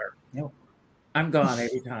goner. No. I'm gone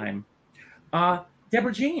every time.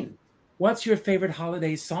 Deborah Jean, what's your favorite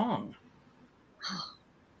holiday song?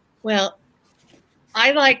 Well,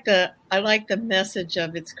 I like the message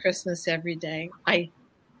of It's Christmas Every Day.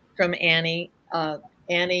 From Annie.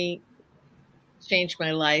 Annie changed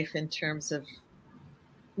my life in terms of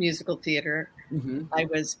musical theater. Mm-hmm. I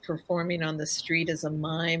was performing on the street as a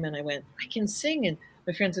mime, and I went, I can sing. And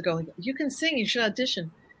my friends would go, you can sing, you should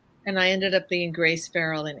audition. And I ended up being Grace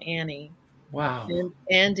Farrell in Annie. Wow.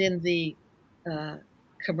 And in the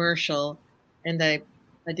commercial. And I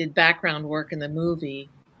did background work in the movie.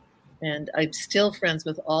 And I'm still friends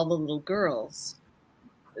with all the little girls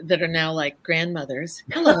that are now like grandmothers.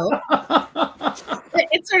 Hello.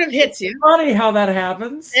 It sort of hits you. Funny how that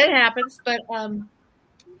happens. It happens, but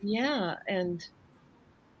yeah, and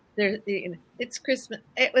it's Christmas.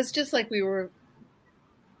 It was just like we were.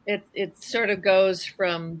 It sort of goes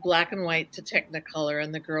from black and white to Technicolor,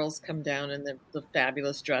 and the girls come down in the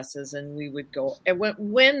fabulous dresses, and we would go. And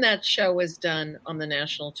when that show was done on the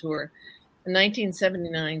national tour, in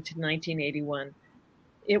 1979 to 1981,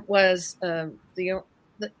 it was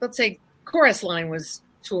let's say Chorus Line was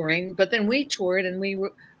touring, but then we toured, and we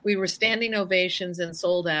were standing ovations and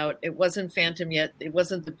sold out. It wasn't Phantom yet. It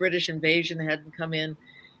wasn't the British invasion hadn't come in.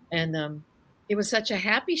 And it was such a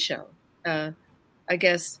happy show, I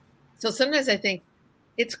guess. So sometimes I think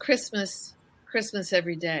it's Christmas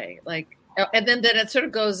every day. Like, and then it sort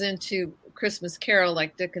of goes into Christmas Carol,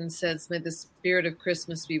 like Dickens says, may the spirit of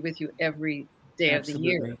Christmas be with you every day of the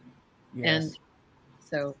year. Yes. And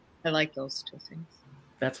so I like those two things.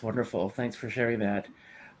 That's wonderful. Thanks for sharing that.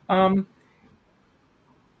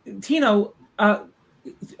 Tino,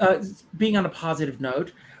 being on a positive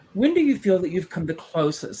note, when do you feel that you've come the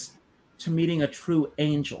closest to meeting a true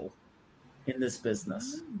angel in this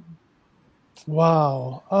business?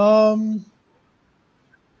 Wow.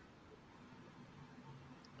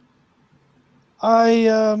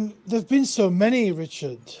 There've been so many,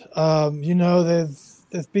 Richard.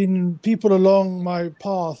 There've been people along my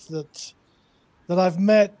path that I've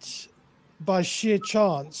met by sheer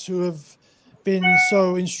chance who have been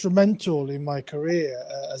so instrumental in my career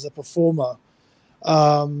as a performer.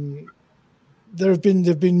 There've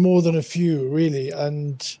been more than a few, really,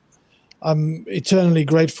 and I'm eternally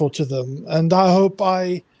grateful to them. And I hope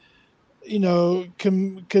I,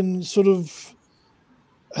 can sort of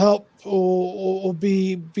help or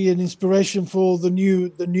be an inspiration for the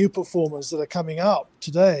new performers that are coming up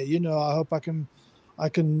today. I hope I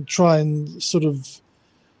can try and sort of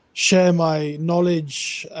share my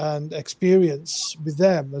knowledge and experience with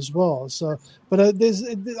them as well. So, but I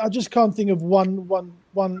just can't think of one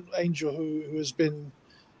angel who has been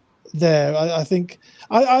there. I think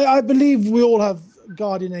I believe we all have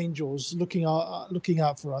guardian angels looking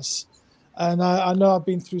out for us, and I know I've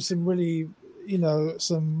been through some really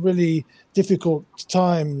difficult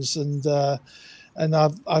times, and I'm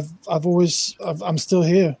still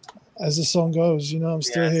here, as the song goes. I'm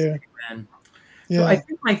still here. Amen. Yeah. So I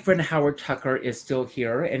think my friend Howard Tucker is still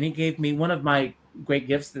here, and he gave me one of my great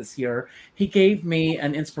gifts this year. He gave me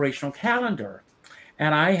an inspirational calendar,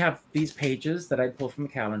 and I have these pages that I pulled from the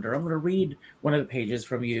calendar. I'm going to read one of the pages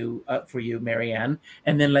from you for you, Marianne,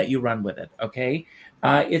 and then let you run with it. Okay.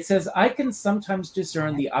 It says, I can sometimes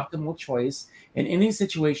discern the optimal choice in any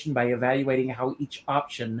situation by evaluating how each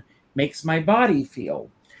option makes my body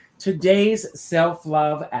feel. Today's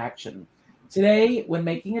self-love action. Today, when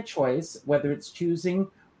making a choice, whether it's choosing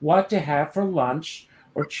what to have for lunch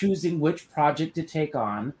or choosing which project to take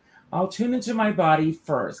on, I'll tune into my body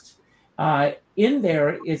first. In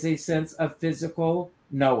there is a sense of physical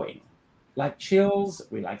knowing, like chills,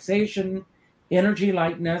 relaxation, energy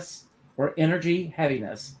lightness, or energy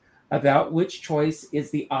heaviness, about which choice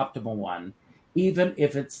is the optimal one, even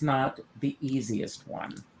if it's not the easiest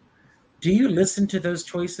one. Do you listen to those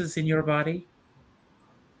choices in your body?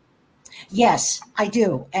 Yes, I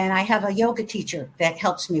do. And I have a yoga teacher that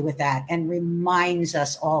helps me with that and reminds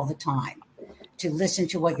us all the time to listen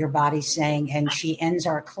to what your body's saying. And she ends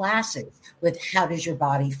our classes with, how does your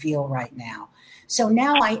body feel right now? So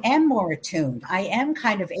now I am more attuned. I am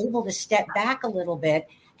kind of able to step back a little bit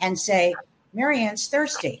and say, Marianne's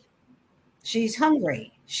thirsty. She's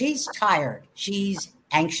hungry. She's tired. She's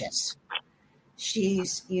anxious.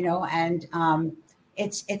 She's, and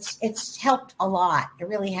it's helped a lot. It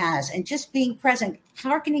really has. And just being present,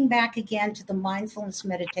 hearkening back again to the mindfulness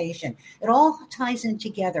meditation, it all ties in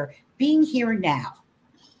together. Being here now,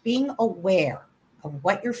 being aware of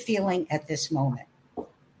what you're feeling at this moment.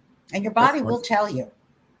 And your body will tell you.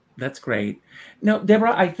 That's great. Now,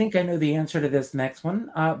 Deborah, I think I know the answer to this next one,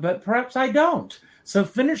 but perhaps I don't. So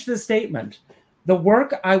finish the statement. The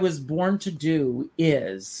work I was born to do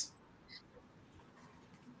is...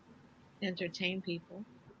 entertain people.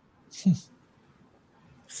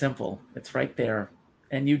 Simple. It's right there.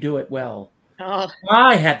 And you do it well. Oh.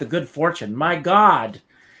 I had the good fortune, my God,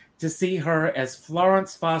 to see her as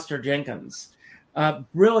Florence Foster Jenkins.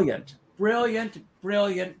 Brilliant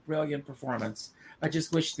performance. I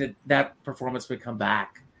just wish that performance would come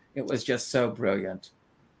back. It was just so brilliant.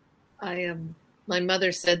 My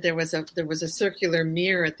mother said there was a circular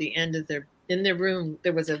mirror at the end of in their room.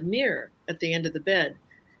 There was a mirror at the end of the bed,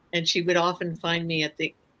 and she would often find me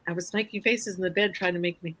I was making faces in the bed trying to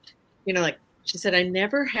make me, like she said, I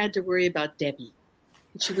never had to worry about Debbie.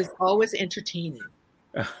 She was always entertaining.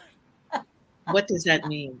 What does that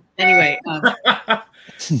mean? Anyway.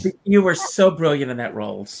 You were so brilliant in that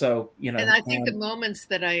role. So, And I think the moments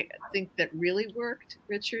that I think that really worked,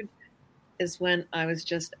 Richard, is when I was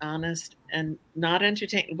just honest and not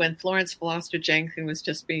entertaining. When Florence Foster Jenkins was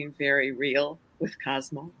just being very real with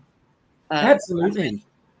Cosmo. Absolutely.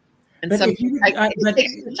 And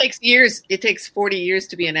it takes years. It takes 40 years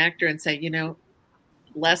to be an actor and say,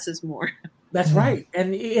 less is more. That's right,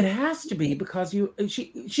 and it has to be because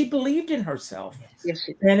she believed in herself. Yes,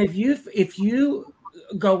 she did. And if you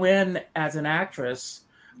go in as an actress,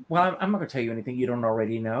 well, I'm not going to tell you anything you don't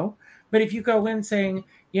already know. But if you go in saying,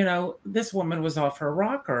 this woman was off her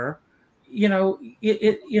rocker,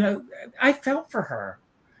 I felt for her,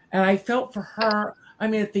 and I felt for her I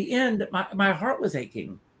mean, at the end, my heart was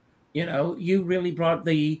aching. You really brought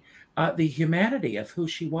the humanity of who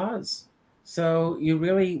she was. So you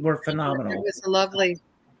really were phenomenal.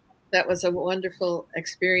 That was a wonderful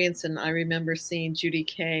experience. And I remember seeing Judy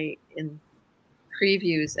Kay in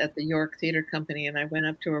previews at the York Theater Company. And I went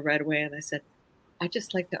up to her right away and I said, "I'd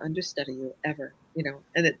just like to understudy you ever,"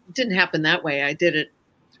 and it didn't happen that way. I did it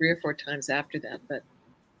 3 or 4 times after that, but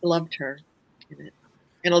I loved her in it.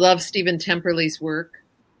 And I love Stephen Temperley's work.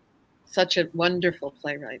 Such a wonderful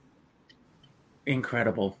playwright.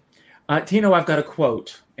 Incredible. Tino, I've got a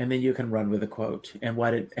quote, and then you can run with the quote and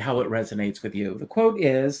how it resonates with you. The quote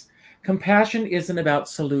is, "Compassion isn't about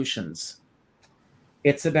solutions.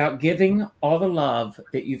 It's about giving all the love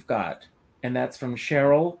that you've got." And that's from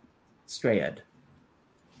Cheryl Strayed.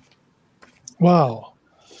 Wow.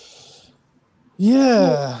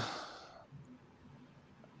 Yeah.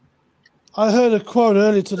 I heard a quote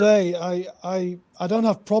earlier today. I don't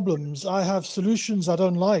have problems. I have solutions I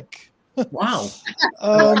don't like. Wow.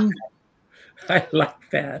 I like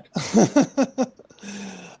that.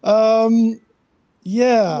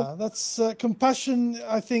 Yeah, that's compassion.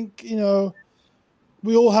 I think,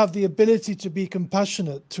 we all have the ability to be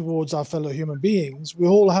compassionate towards our fellow human beings. We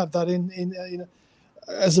all have that in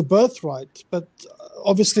as a birthright. But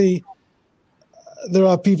obviously, there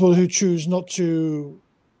are people who choose not to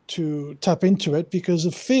tap into it because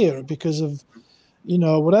of fear, because of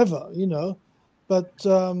whatever. But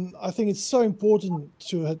I think it's so important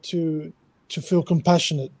to feel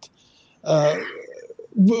compassionate, not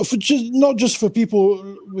just for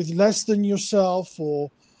people with less than yourself,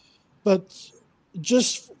 but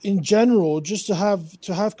just in general, just to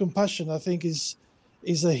have compassion. I think is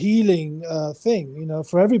a healing thing,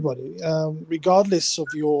 for everybody, regardless of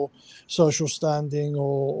your social standing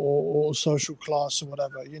or social class or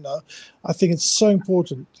whatever. I think it's so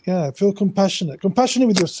important. Yeah, feel compassionate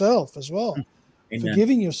with yourself as well. Amen.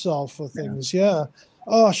 Forgiving yourself for things. Yeah.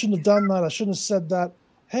 Oh, I shouldn't have done that. I shouldn't have said that.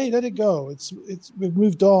 Hey, let it go. We've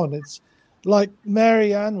moved on. It's like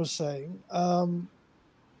Mary Ann was saying.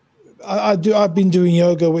 I've been doing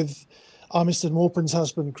yoga with Armistead Maupin's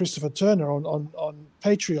husband, Christopher Turner, on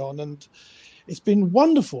Patreon, and it's been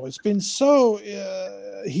wonderful. It's been so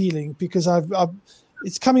healing because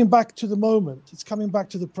it's coming back to the moment. It's coming back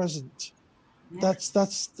to the present. Yeah.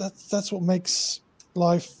 That's what makes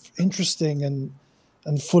life interesting and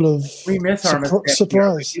full of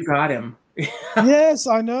surprise. You got him. Yes,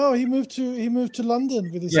 I know. He moved to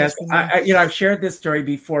London with his husband. I've shared this story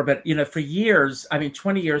before, but for years,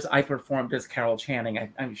 20 years, I performed as Carol Channing.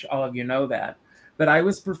 I'm sure all of you know that. But I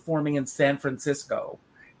was performing in San Francisco,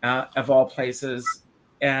 of all places.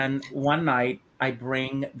 And one night, I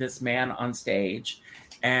bring this man on stage,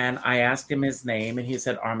 and I asked him his name, and he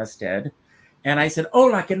said Armistead, and I said, "Oh,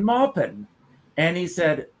 like in Maupin," and he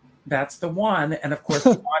said, "That's the one." And of course,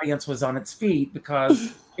 the audience was on its feet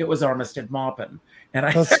because it was Armistead Maupin. And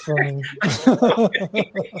that's funny.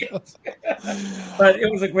 But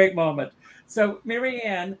it was a great moment. So, Mary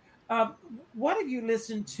Ann, what have you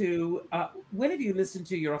listened to? When have you listened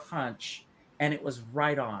to your hunch and it was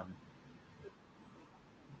right on?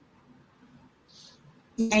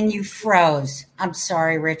 And you froze. I'm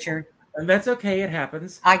sorry, Richard. And that's okay. It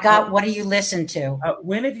happens. I got, what do you listen to?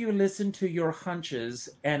 When have you listened to your hunches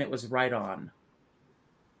and it was right on?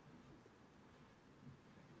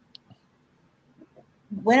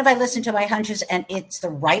 When have I listened to my hunches and it's the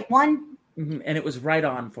right one? Mm-hmm. And it was right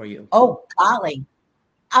on for you. Oh, golly.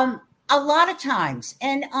 A lot of times.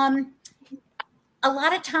 And a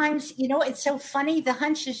lot of times, it's so funny. The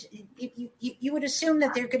hunches, you would assume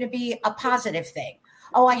that they're going to be a positive thing.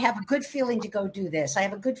 Oh, I have a good feeling to go do this. I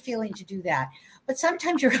have a good feeling to do that. But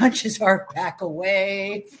sometimes your hunches are back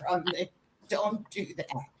away from it. Don't do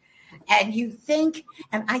that. And you think,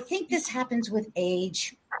 and I think this happens with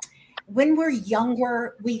age. When we're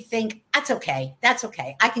younger, we think, that's okay. That's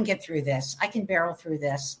okay. I can get through this. I can barrel through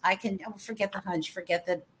this. I can forget the hunch, forget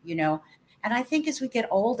the, And I think as we get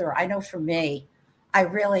older, I know for me, I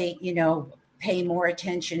really, pay more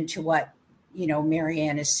attention to what, Mary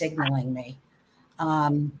Ann is signaling me.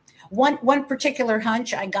 One particular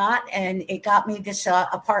hunch I got, and it got me this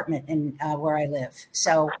apartment in where I live.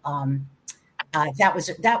 So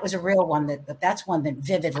that was a real one. That's one that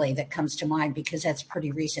vividly that comes to mind because that's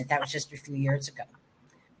pretty recent. That was just a few years ago.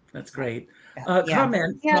 That's great.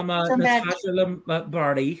 Comment from Natasha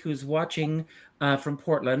Lombardi, who's watching from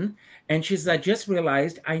Portland, and she says, "I just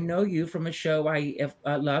realized I know you from a show I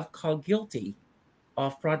love called Guilty,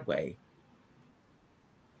 off Broadway."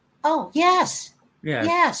 Oh yes.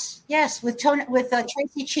 Yes. Yes. With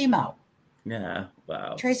Tracy Chimo. Yeah.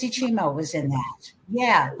 Wow. Tracy Chimo was in that.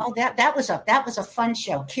 Yeah. Oh, that was a fun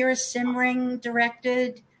show. Kira Simring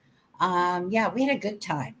directed. Yeah, we had a good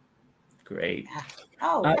time. Great.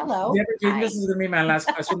 Oh, hello. Deborah Jean, Hi. this is going to be my last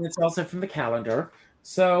question. It's also from the calendar.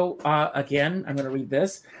 So again, I'm going to read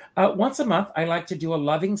this. Once a month, I like to do a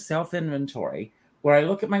loving self-inventory where I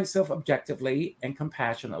look at myself objectively and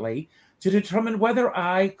compassionately to determine whether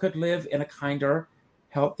I could live in a kinder,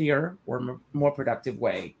 healthier, or more productive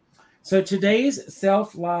way. So today's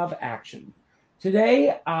self-love action.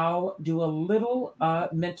 Today, I'll do a little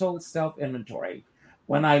mental self-inventory.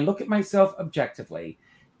 When I look at myself objectively,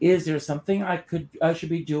 is there something I should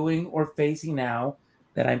be doing or facing now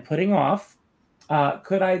that I'm putting off?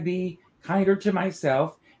 Could I be kinder to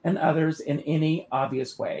myself and others in any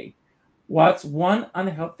obvious way? What's one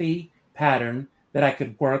unhealthy pattern that I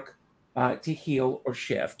could work to heal or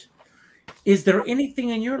shift? Is there anything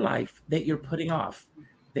in your life that you're putting off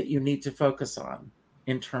that you need to focus on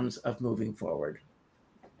in terms of moving forward?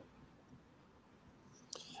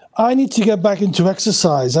 I need to get back into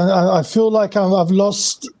exercise. I feel like I've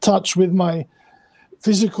lost touch with my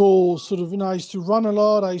physical sort of, I used to run a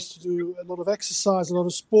lot. I used to do a lot of exercise, a lot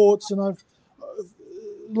of sports. And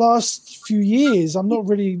last few years, I'm not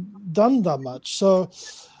really done that much. So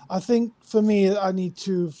I think for me, I need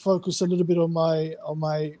to focus a little bit on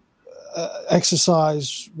my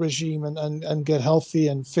exercise regime and get healthy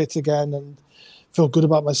and fit again and feel good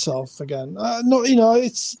about myself again. I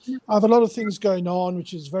have a lot of things going on,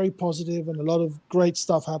 which is very positive and a lot of great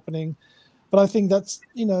stuff happening. But I think that's,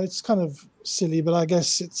 it's kind of silly, but I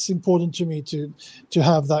guess it's important to me to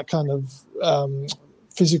have that kind of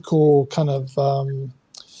physical kind of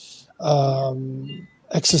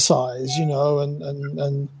exercise,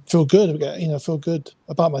 and feel good, feel good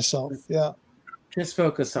about myself. Yeah. Just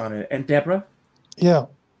focus on it. And Deborah? Yeah.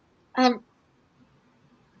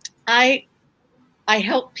 I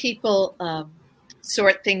help people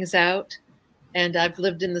sort things out, and I've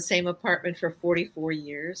lived in the same apartment for 44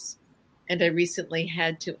 years. And I recently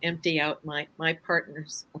had to empty out my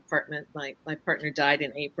partner's apartment. My partner died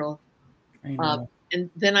in April. And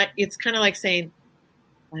then it's kind of like saying,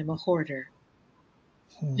 I'm a hoarder.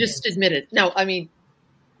 Just admit it. No, I mean,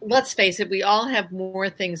 let's face it. We all have more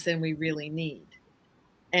things than we really need.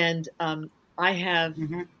 And I have,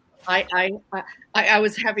 I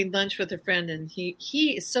was having lunch with a friend, and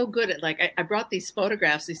he is so good at, like, I brought these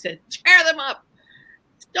photographs. He said, tear them up.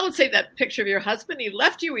 Don't say that picture of your husband. He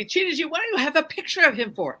left you. He cheated you. What do you have a picture of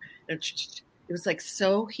him for? And it was like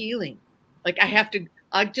so healing. Like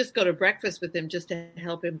I just go to breakfast with him just to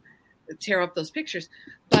help him tear up those pictures.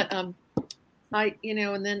 But and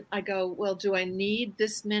then I go, well, do I need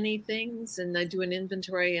this many things? And I do an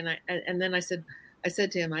inventory, and then I said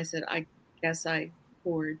to him, I guess I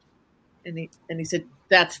hoard. And he said,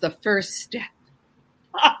 that's the first step.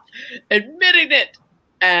 Admitting it.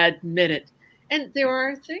 Admit it. And there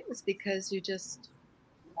are things because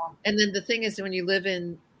and then the thing is, when you live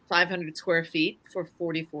in 500 square feet for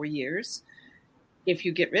 44 years, if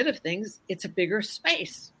you get rid of things, it's a bigger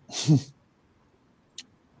space.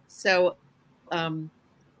 So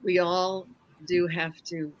we all do have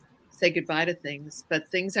to say goodbye to things, but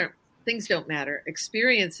things don't matter.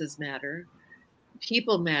 Experiences matter.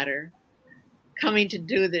 People matter. Coming to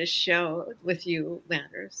do this show with you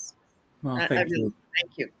matters. Well, thank you.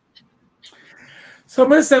 Thank you. So I'm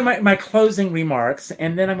going to say my closing remarks,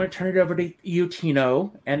 and then I'm going to turn it over to you,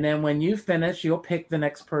 Tino. And then when you finish, you'll pick the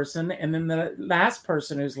next person. And then the last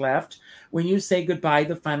person who's left, when you say goodbye,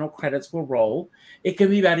 the final credits will roll. It can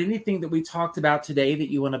be about anything that we talked about today that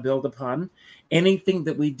you want to build upon, anything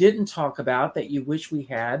that we didn't talk about that you wish we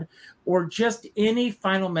had, or just any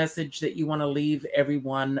final message that you want to leave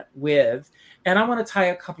everyone with. And I want to tie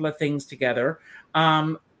a couple of things together.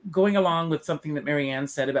 Going along with something that Marianne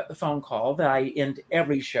said about the phone call that I end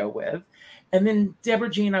every show with. And then, Deborah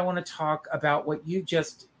Jean, I want to talk about what you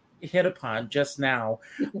just hit upon just now.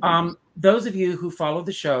 Those of you who follow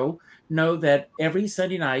the show know that every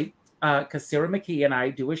Sunday night, Kassira McKee and I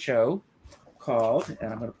do a show called,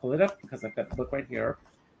 and I'm going to pull it up because I've got the book right here,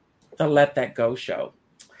 The Let That Go Show.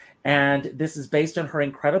 And this is based on her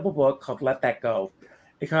incredible book called Let That Go.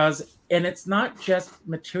 And it's not just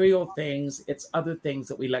material things, it's other things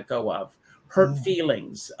that we let go of. Hurt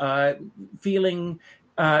feelings, feelings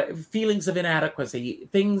of inadequacy,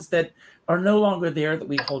 things that are no longer there that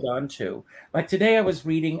we hold on to. Like today I was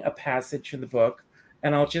reading a passage in the book,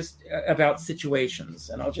 and about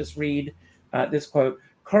situations, and I'll just read this quote.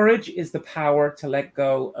 Courage is the power to let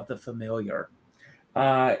go of the familiar.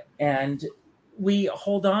 And we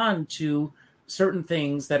hold on to certain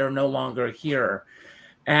things that are no longer here.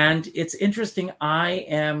 And it's interesting. I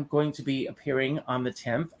am going to be appearing on the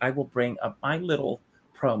 10th. I will bring up my little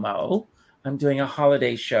promo. I'm doing a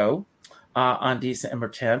holiday show on December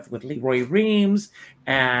 10th with Leroy Reams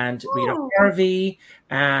and Rita Harvey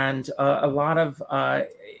and a lot of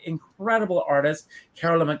incredible artists,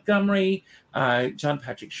 Carolyn Montgomery, John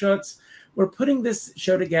Patrick Schutz. We're putting this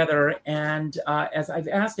show together, and as I've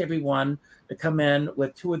asked everyone to come in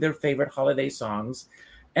with 2 of their favorite holiday songs,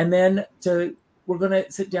 and then we're going to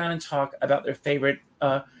sit down and talk about their favorite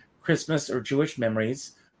Christmas or Jewish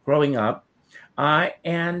memories growing up.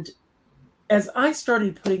 And as I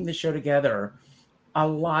started putting the show together, a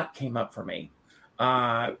lot came up for me.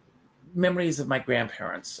 Memories of my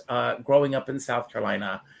grandparents, growing up in South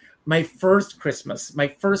Carolina, my first Christmas, my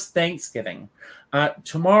first Thanksgiving.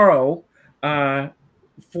 Tomorrow,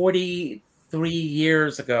 43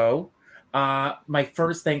 years ago, my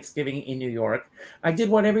first Thanksgiving in New York. I did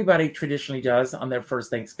what everybody traditionally does on their first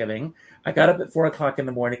Thanksgiving. I got up at 4:00 in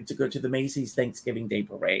the morning to go to the Macy's Thanksgiving Day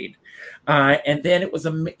Parade. And then it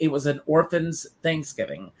was an orphan's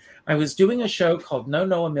Thanksgiving. I was doing a show called No,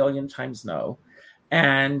 No, a Million Times No.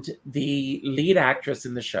 And the lead actress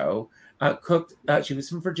in the show cooked, she was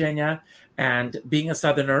from Virginia, and being a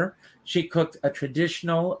Southerner, she cooked a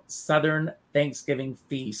traditional Southern Thanksgiving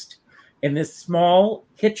feast in this small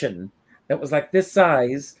kitchen that was like this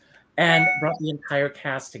size, and brought the entire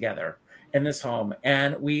cast together in this home.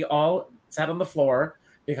 And we all sat on the floor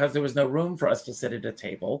because there was no room for us to sit at a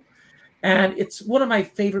table. And it's one of my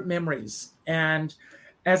favorite memories. And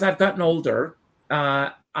as I've gotten older,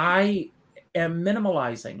 I am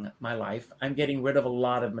minimalizing my life. I'm getting rid of a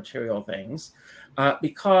lot of material things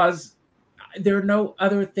because there are no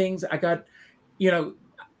other things. I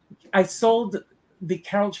sold the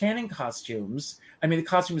Carol Channing costumes. I mean, the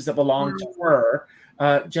costumes that belonged to her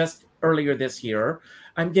just earlier this year.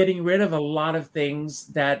 I'm getting rid of a lot of things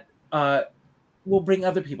that will bring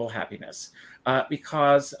other people happiness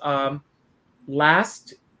because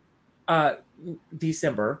last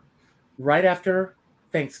December, right after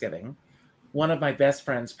Thanksgiving, one of my best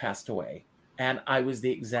friends passed away, and I was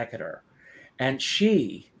the executor. And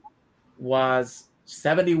she was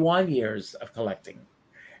 71 years of collecting.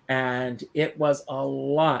 And it was a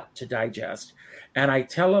lot to digest. And I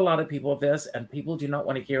tell a lot of people this, and people do not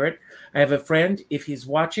want to hear it. I have a friend, if he's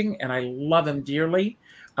watching, and I love him dearly,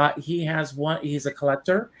 he's a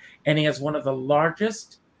collector, and he has one of the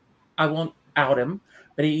largest, I won't out him,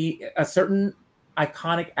 but a certain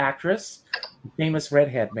iconic actress, famous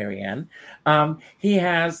redhead Marianne. He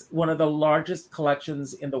has one of the largest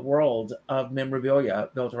collections in the world of memorabilia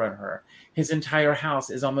built around her. His entire house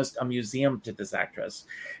is almost a museum to this actress.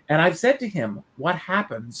 And I've said to him, what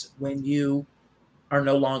happens when you are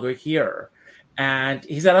no longer here? And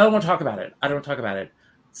he said, I don't want to talk about it. I don't want to talk about it.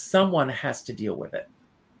 Someone has to deal with it.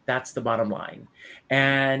 That's the bottom line.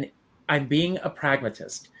 And I'm being a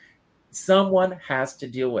pragmatist. Someone has to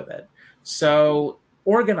deal with it. So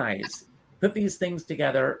organize, put these things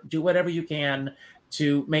together, do whatever you can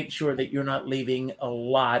to make sure that you're not leaving a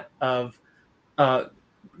lot of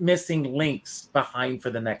missing links behind for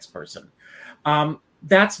the next person.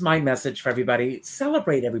 That's my message for everybody.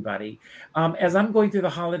 Celebrate everybody. As I'm going through the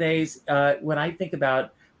holidays, when I think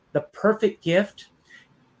about the perfect gift,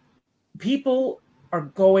 people are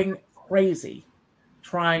going crazy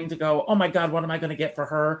trying to go, oh my God, what am I going to get for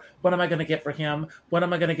her? What am I going to get for him? What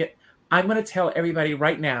am I going to get? I'm going to tell everybody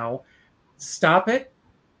right now, stop it.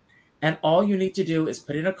 And all you need to do is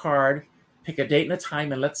put in a card, pick a date and a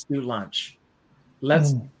time, and let's do lunch.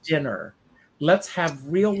 Let's dinner. Let's have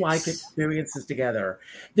real life experiences together.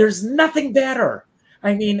 There's nothing better.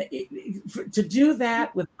 I mean, to do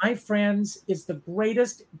that with my friends is the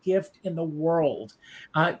greatest gift in the world.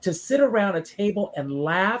 To sit around a table and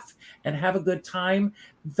laugh and have a good time,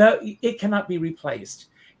 it cannot be replaced.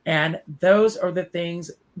 And those are the things.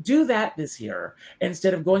 Do that this year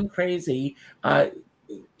instead of going crazy,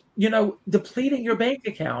 depleting your bank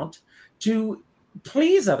account to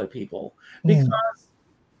please other people, because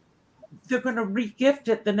they're going to re-gift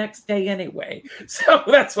it the next day anyway. So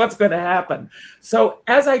that's what's going to happen. So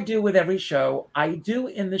as I do with every show, I do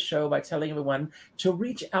in the show by telling everyone to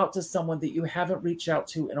reach out to someone that you haven't reached out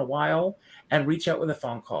to in a while, and reach out with a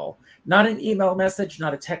phone call. Not an email message,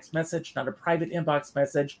 not a text message, not a private inbox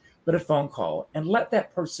message, but a phone call. And let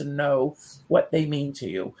that person know what they mean to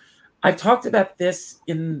you. I've talked about this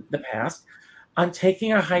in the past. I'm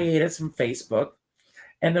taking a hiatus from Facebook.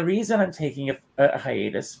 And the reason I'm taking a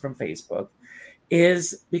hiatus from Facebook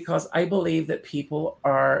is because I believe that people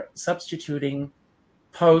are substituting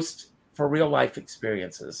posts for real life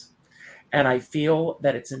experiences. And I feel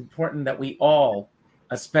that it's important that we all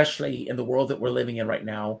especially in the world that we're living in right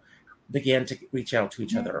now, begin to reach out to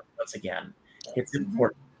each other once again. It's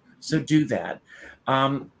important. So do that.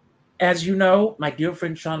 As you know, my dear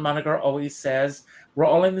friend Sean Monagar always says, we're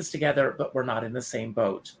all in this together, but we're not in the same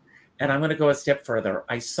boat. And I'm going to go a step further.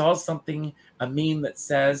 I saw a meme that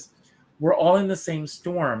says, we're all in the same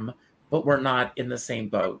storm, but we're not in the same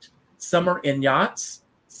boat. Some are in yachts,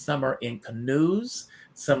 some are in canoes,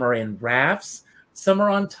 some are in rafts, some are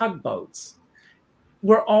on tugboats.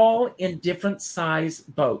 We're all in different size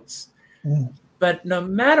boats. But no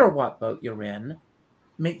matter what boat you're in,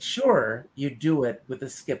 make sure you do it with a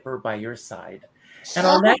skipper by your side. And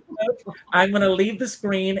on that note, I'm going to leave the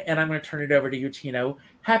screen and I'm going to turn it over to you, Tino.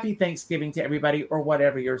 Happy Thanksgiving to everybody, or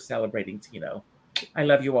whatever you're celebrating, Tino. I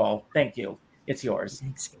love you all. Thank you. It's yours.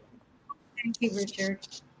 Thank you, Richard.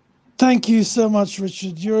 Thank you so much,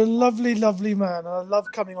 Richard. You're a lovely, lovely man. I love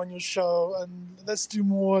coming on your show. And let's do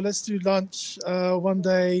more. Let's do lunch one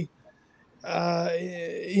day,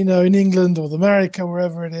 in England or America,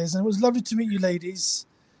 wherever it is. And it was lovely to meet you, ladies.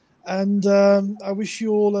 And I wish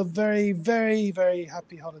you all a very, very, very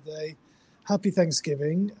happy holiday. Happy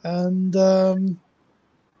Thanksgiving. And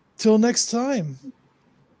till next time,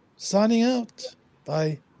 signing out.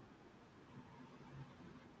 Bye.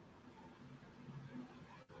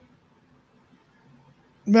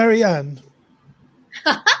 Marianne.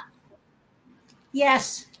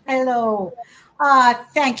 Yes. Hello.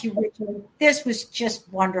 Thank you, Richard. This was just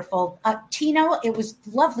wonderful. Tino, it was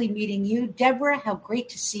lovely meeting you. Deborah, how great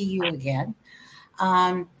to see you again.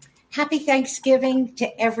 Happy Thanksgiving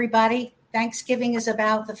to everybody. Thanksgiving is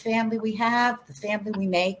about the family we have, the family we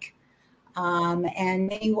make. And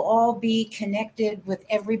may you all be connected with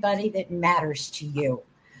everybody that matters to you.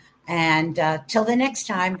 And till the next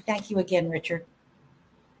time, thank you again, Richard.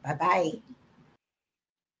 Bye-bye.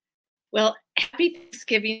 Well, happy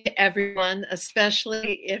Thanksgiving to everyone,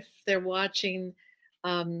 especially if they're watching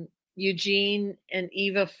Eugene and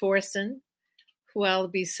Eva Forson, who I'll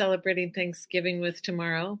be celebrating Thanksgiving with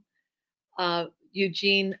tomorrow.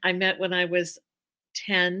 Eugene, I met when I was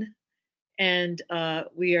 10, and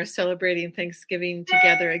we are celebrating Thanksgiving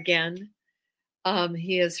together again.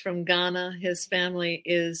 He is from Ghana. His family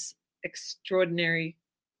is extraordinary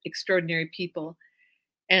people.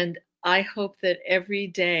 And I hope that every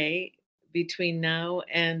day between now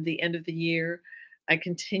and the end of the year, I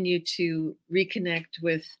continue to reconnect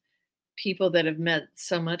with people that have meant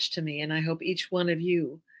so much to me. And I hope each one of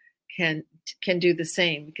you can do the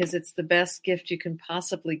same, because it's the best gift you can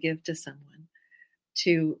possibly give to someone,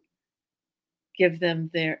 to give them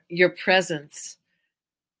your presence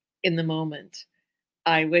in the moment.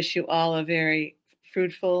 I wish you all a very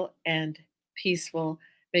fruitful and peaceful.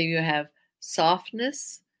 May you have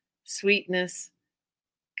softness, sweetness,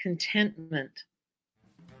 contentment,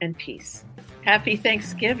 and peace. Happy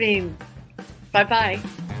Thanksgiving. Bye-bye.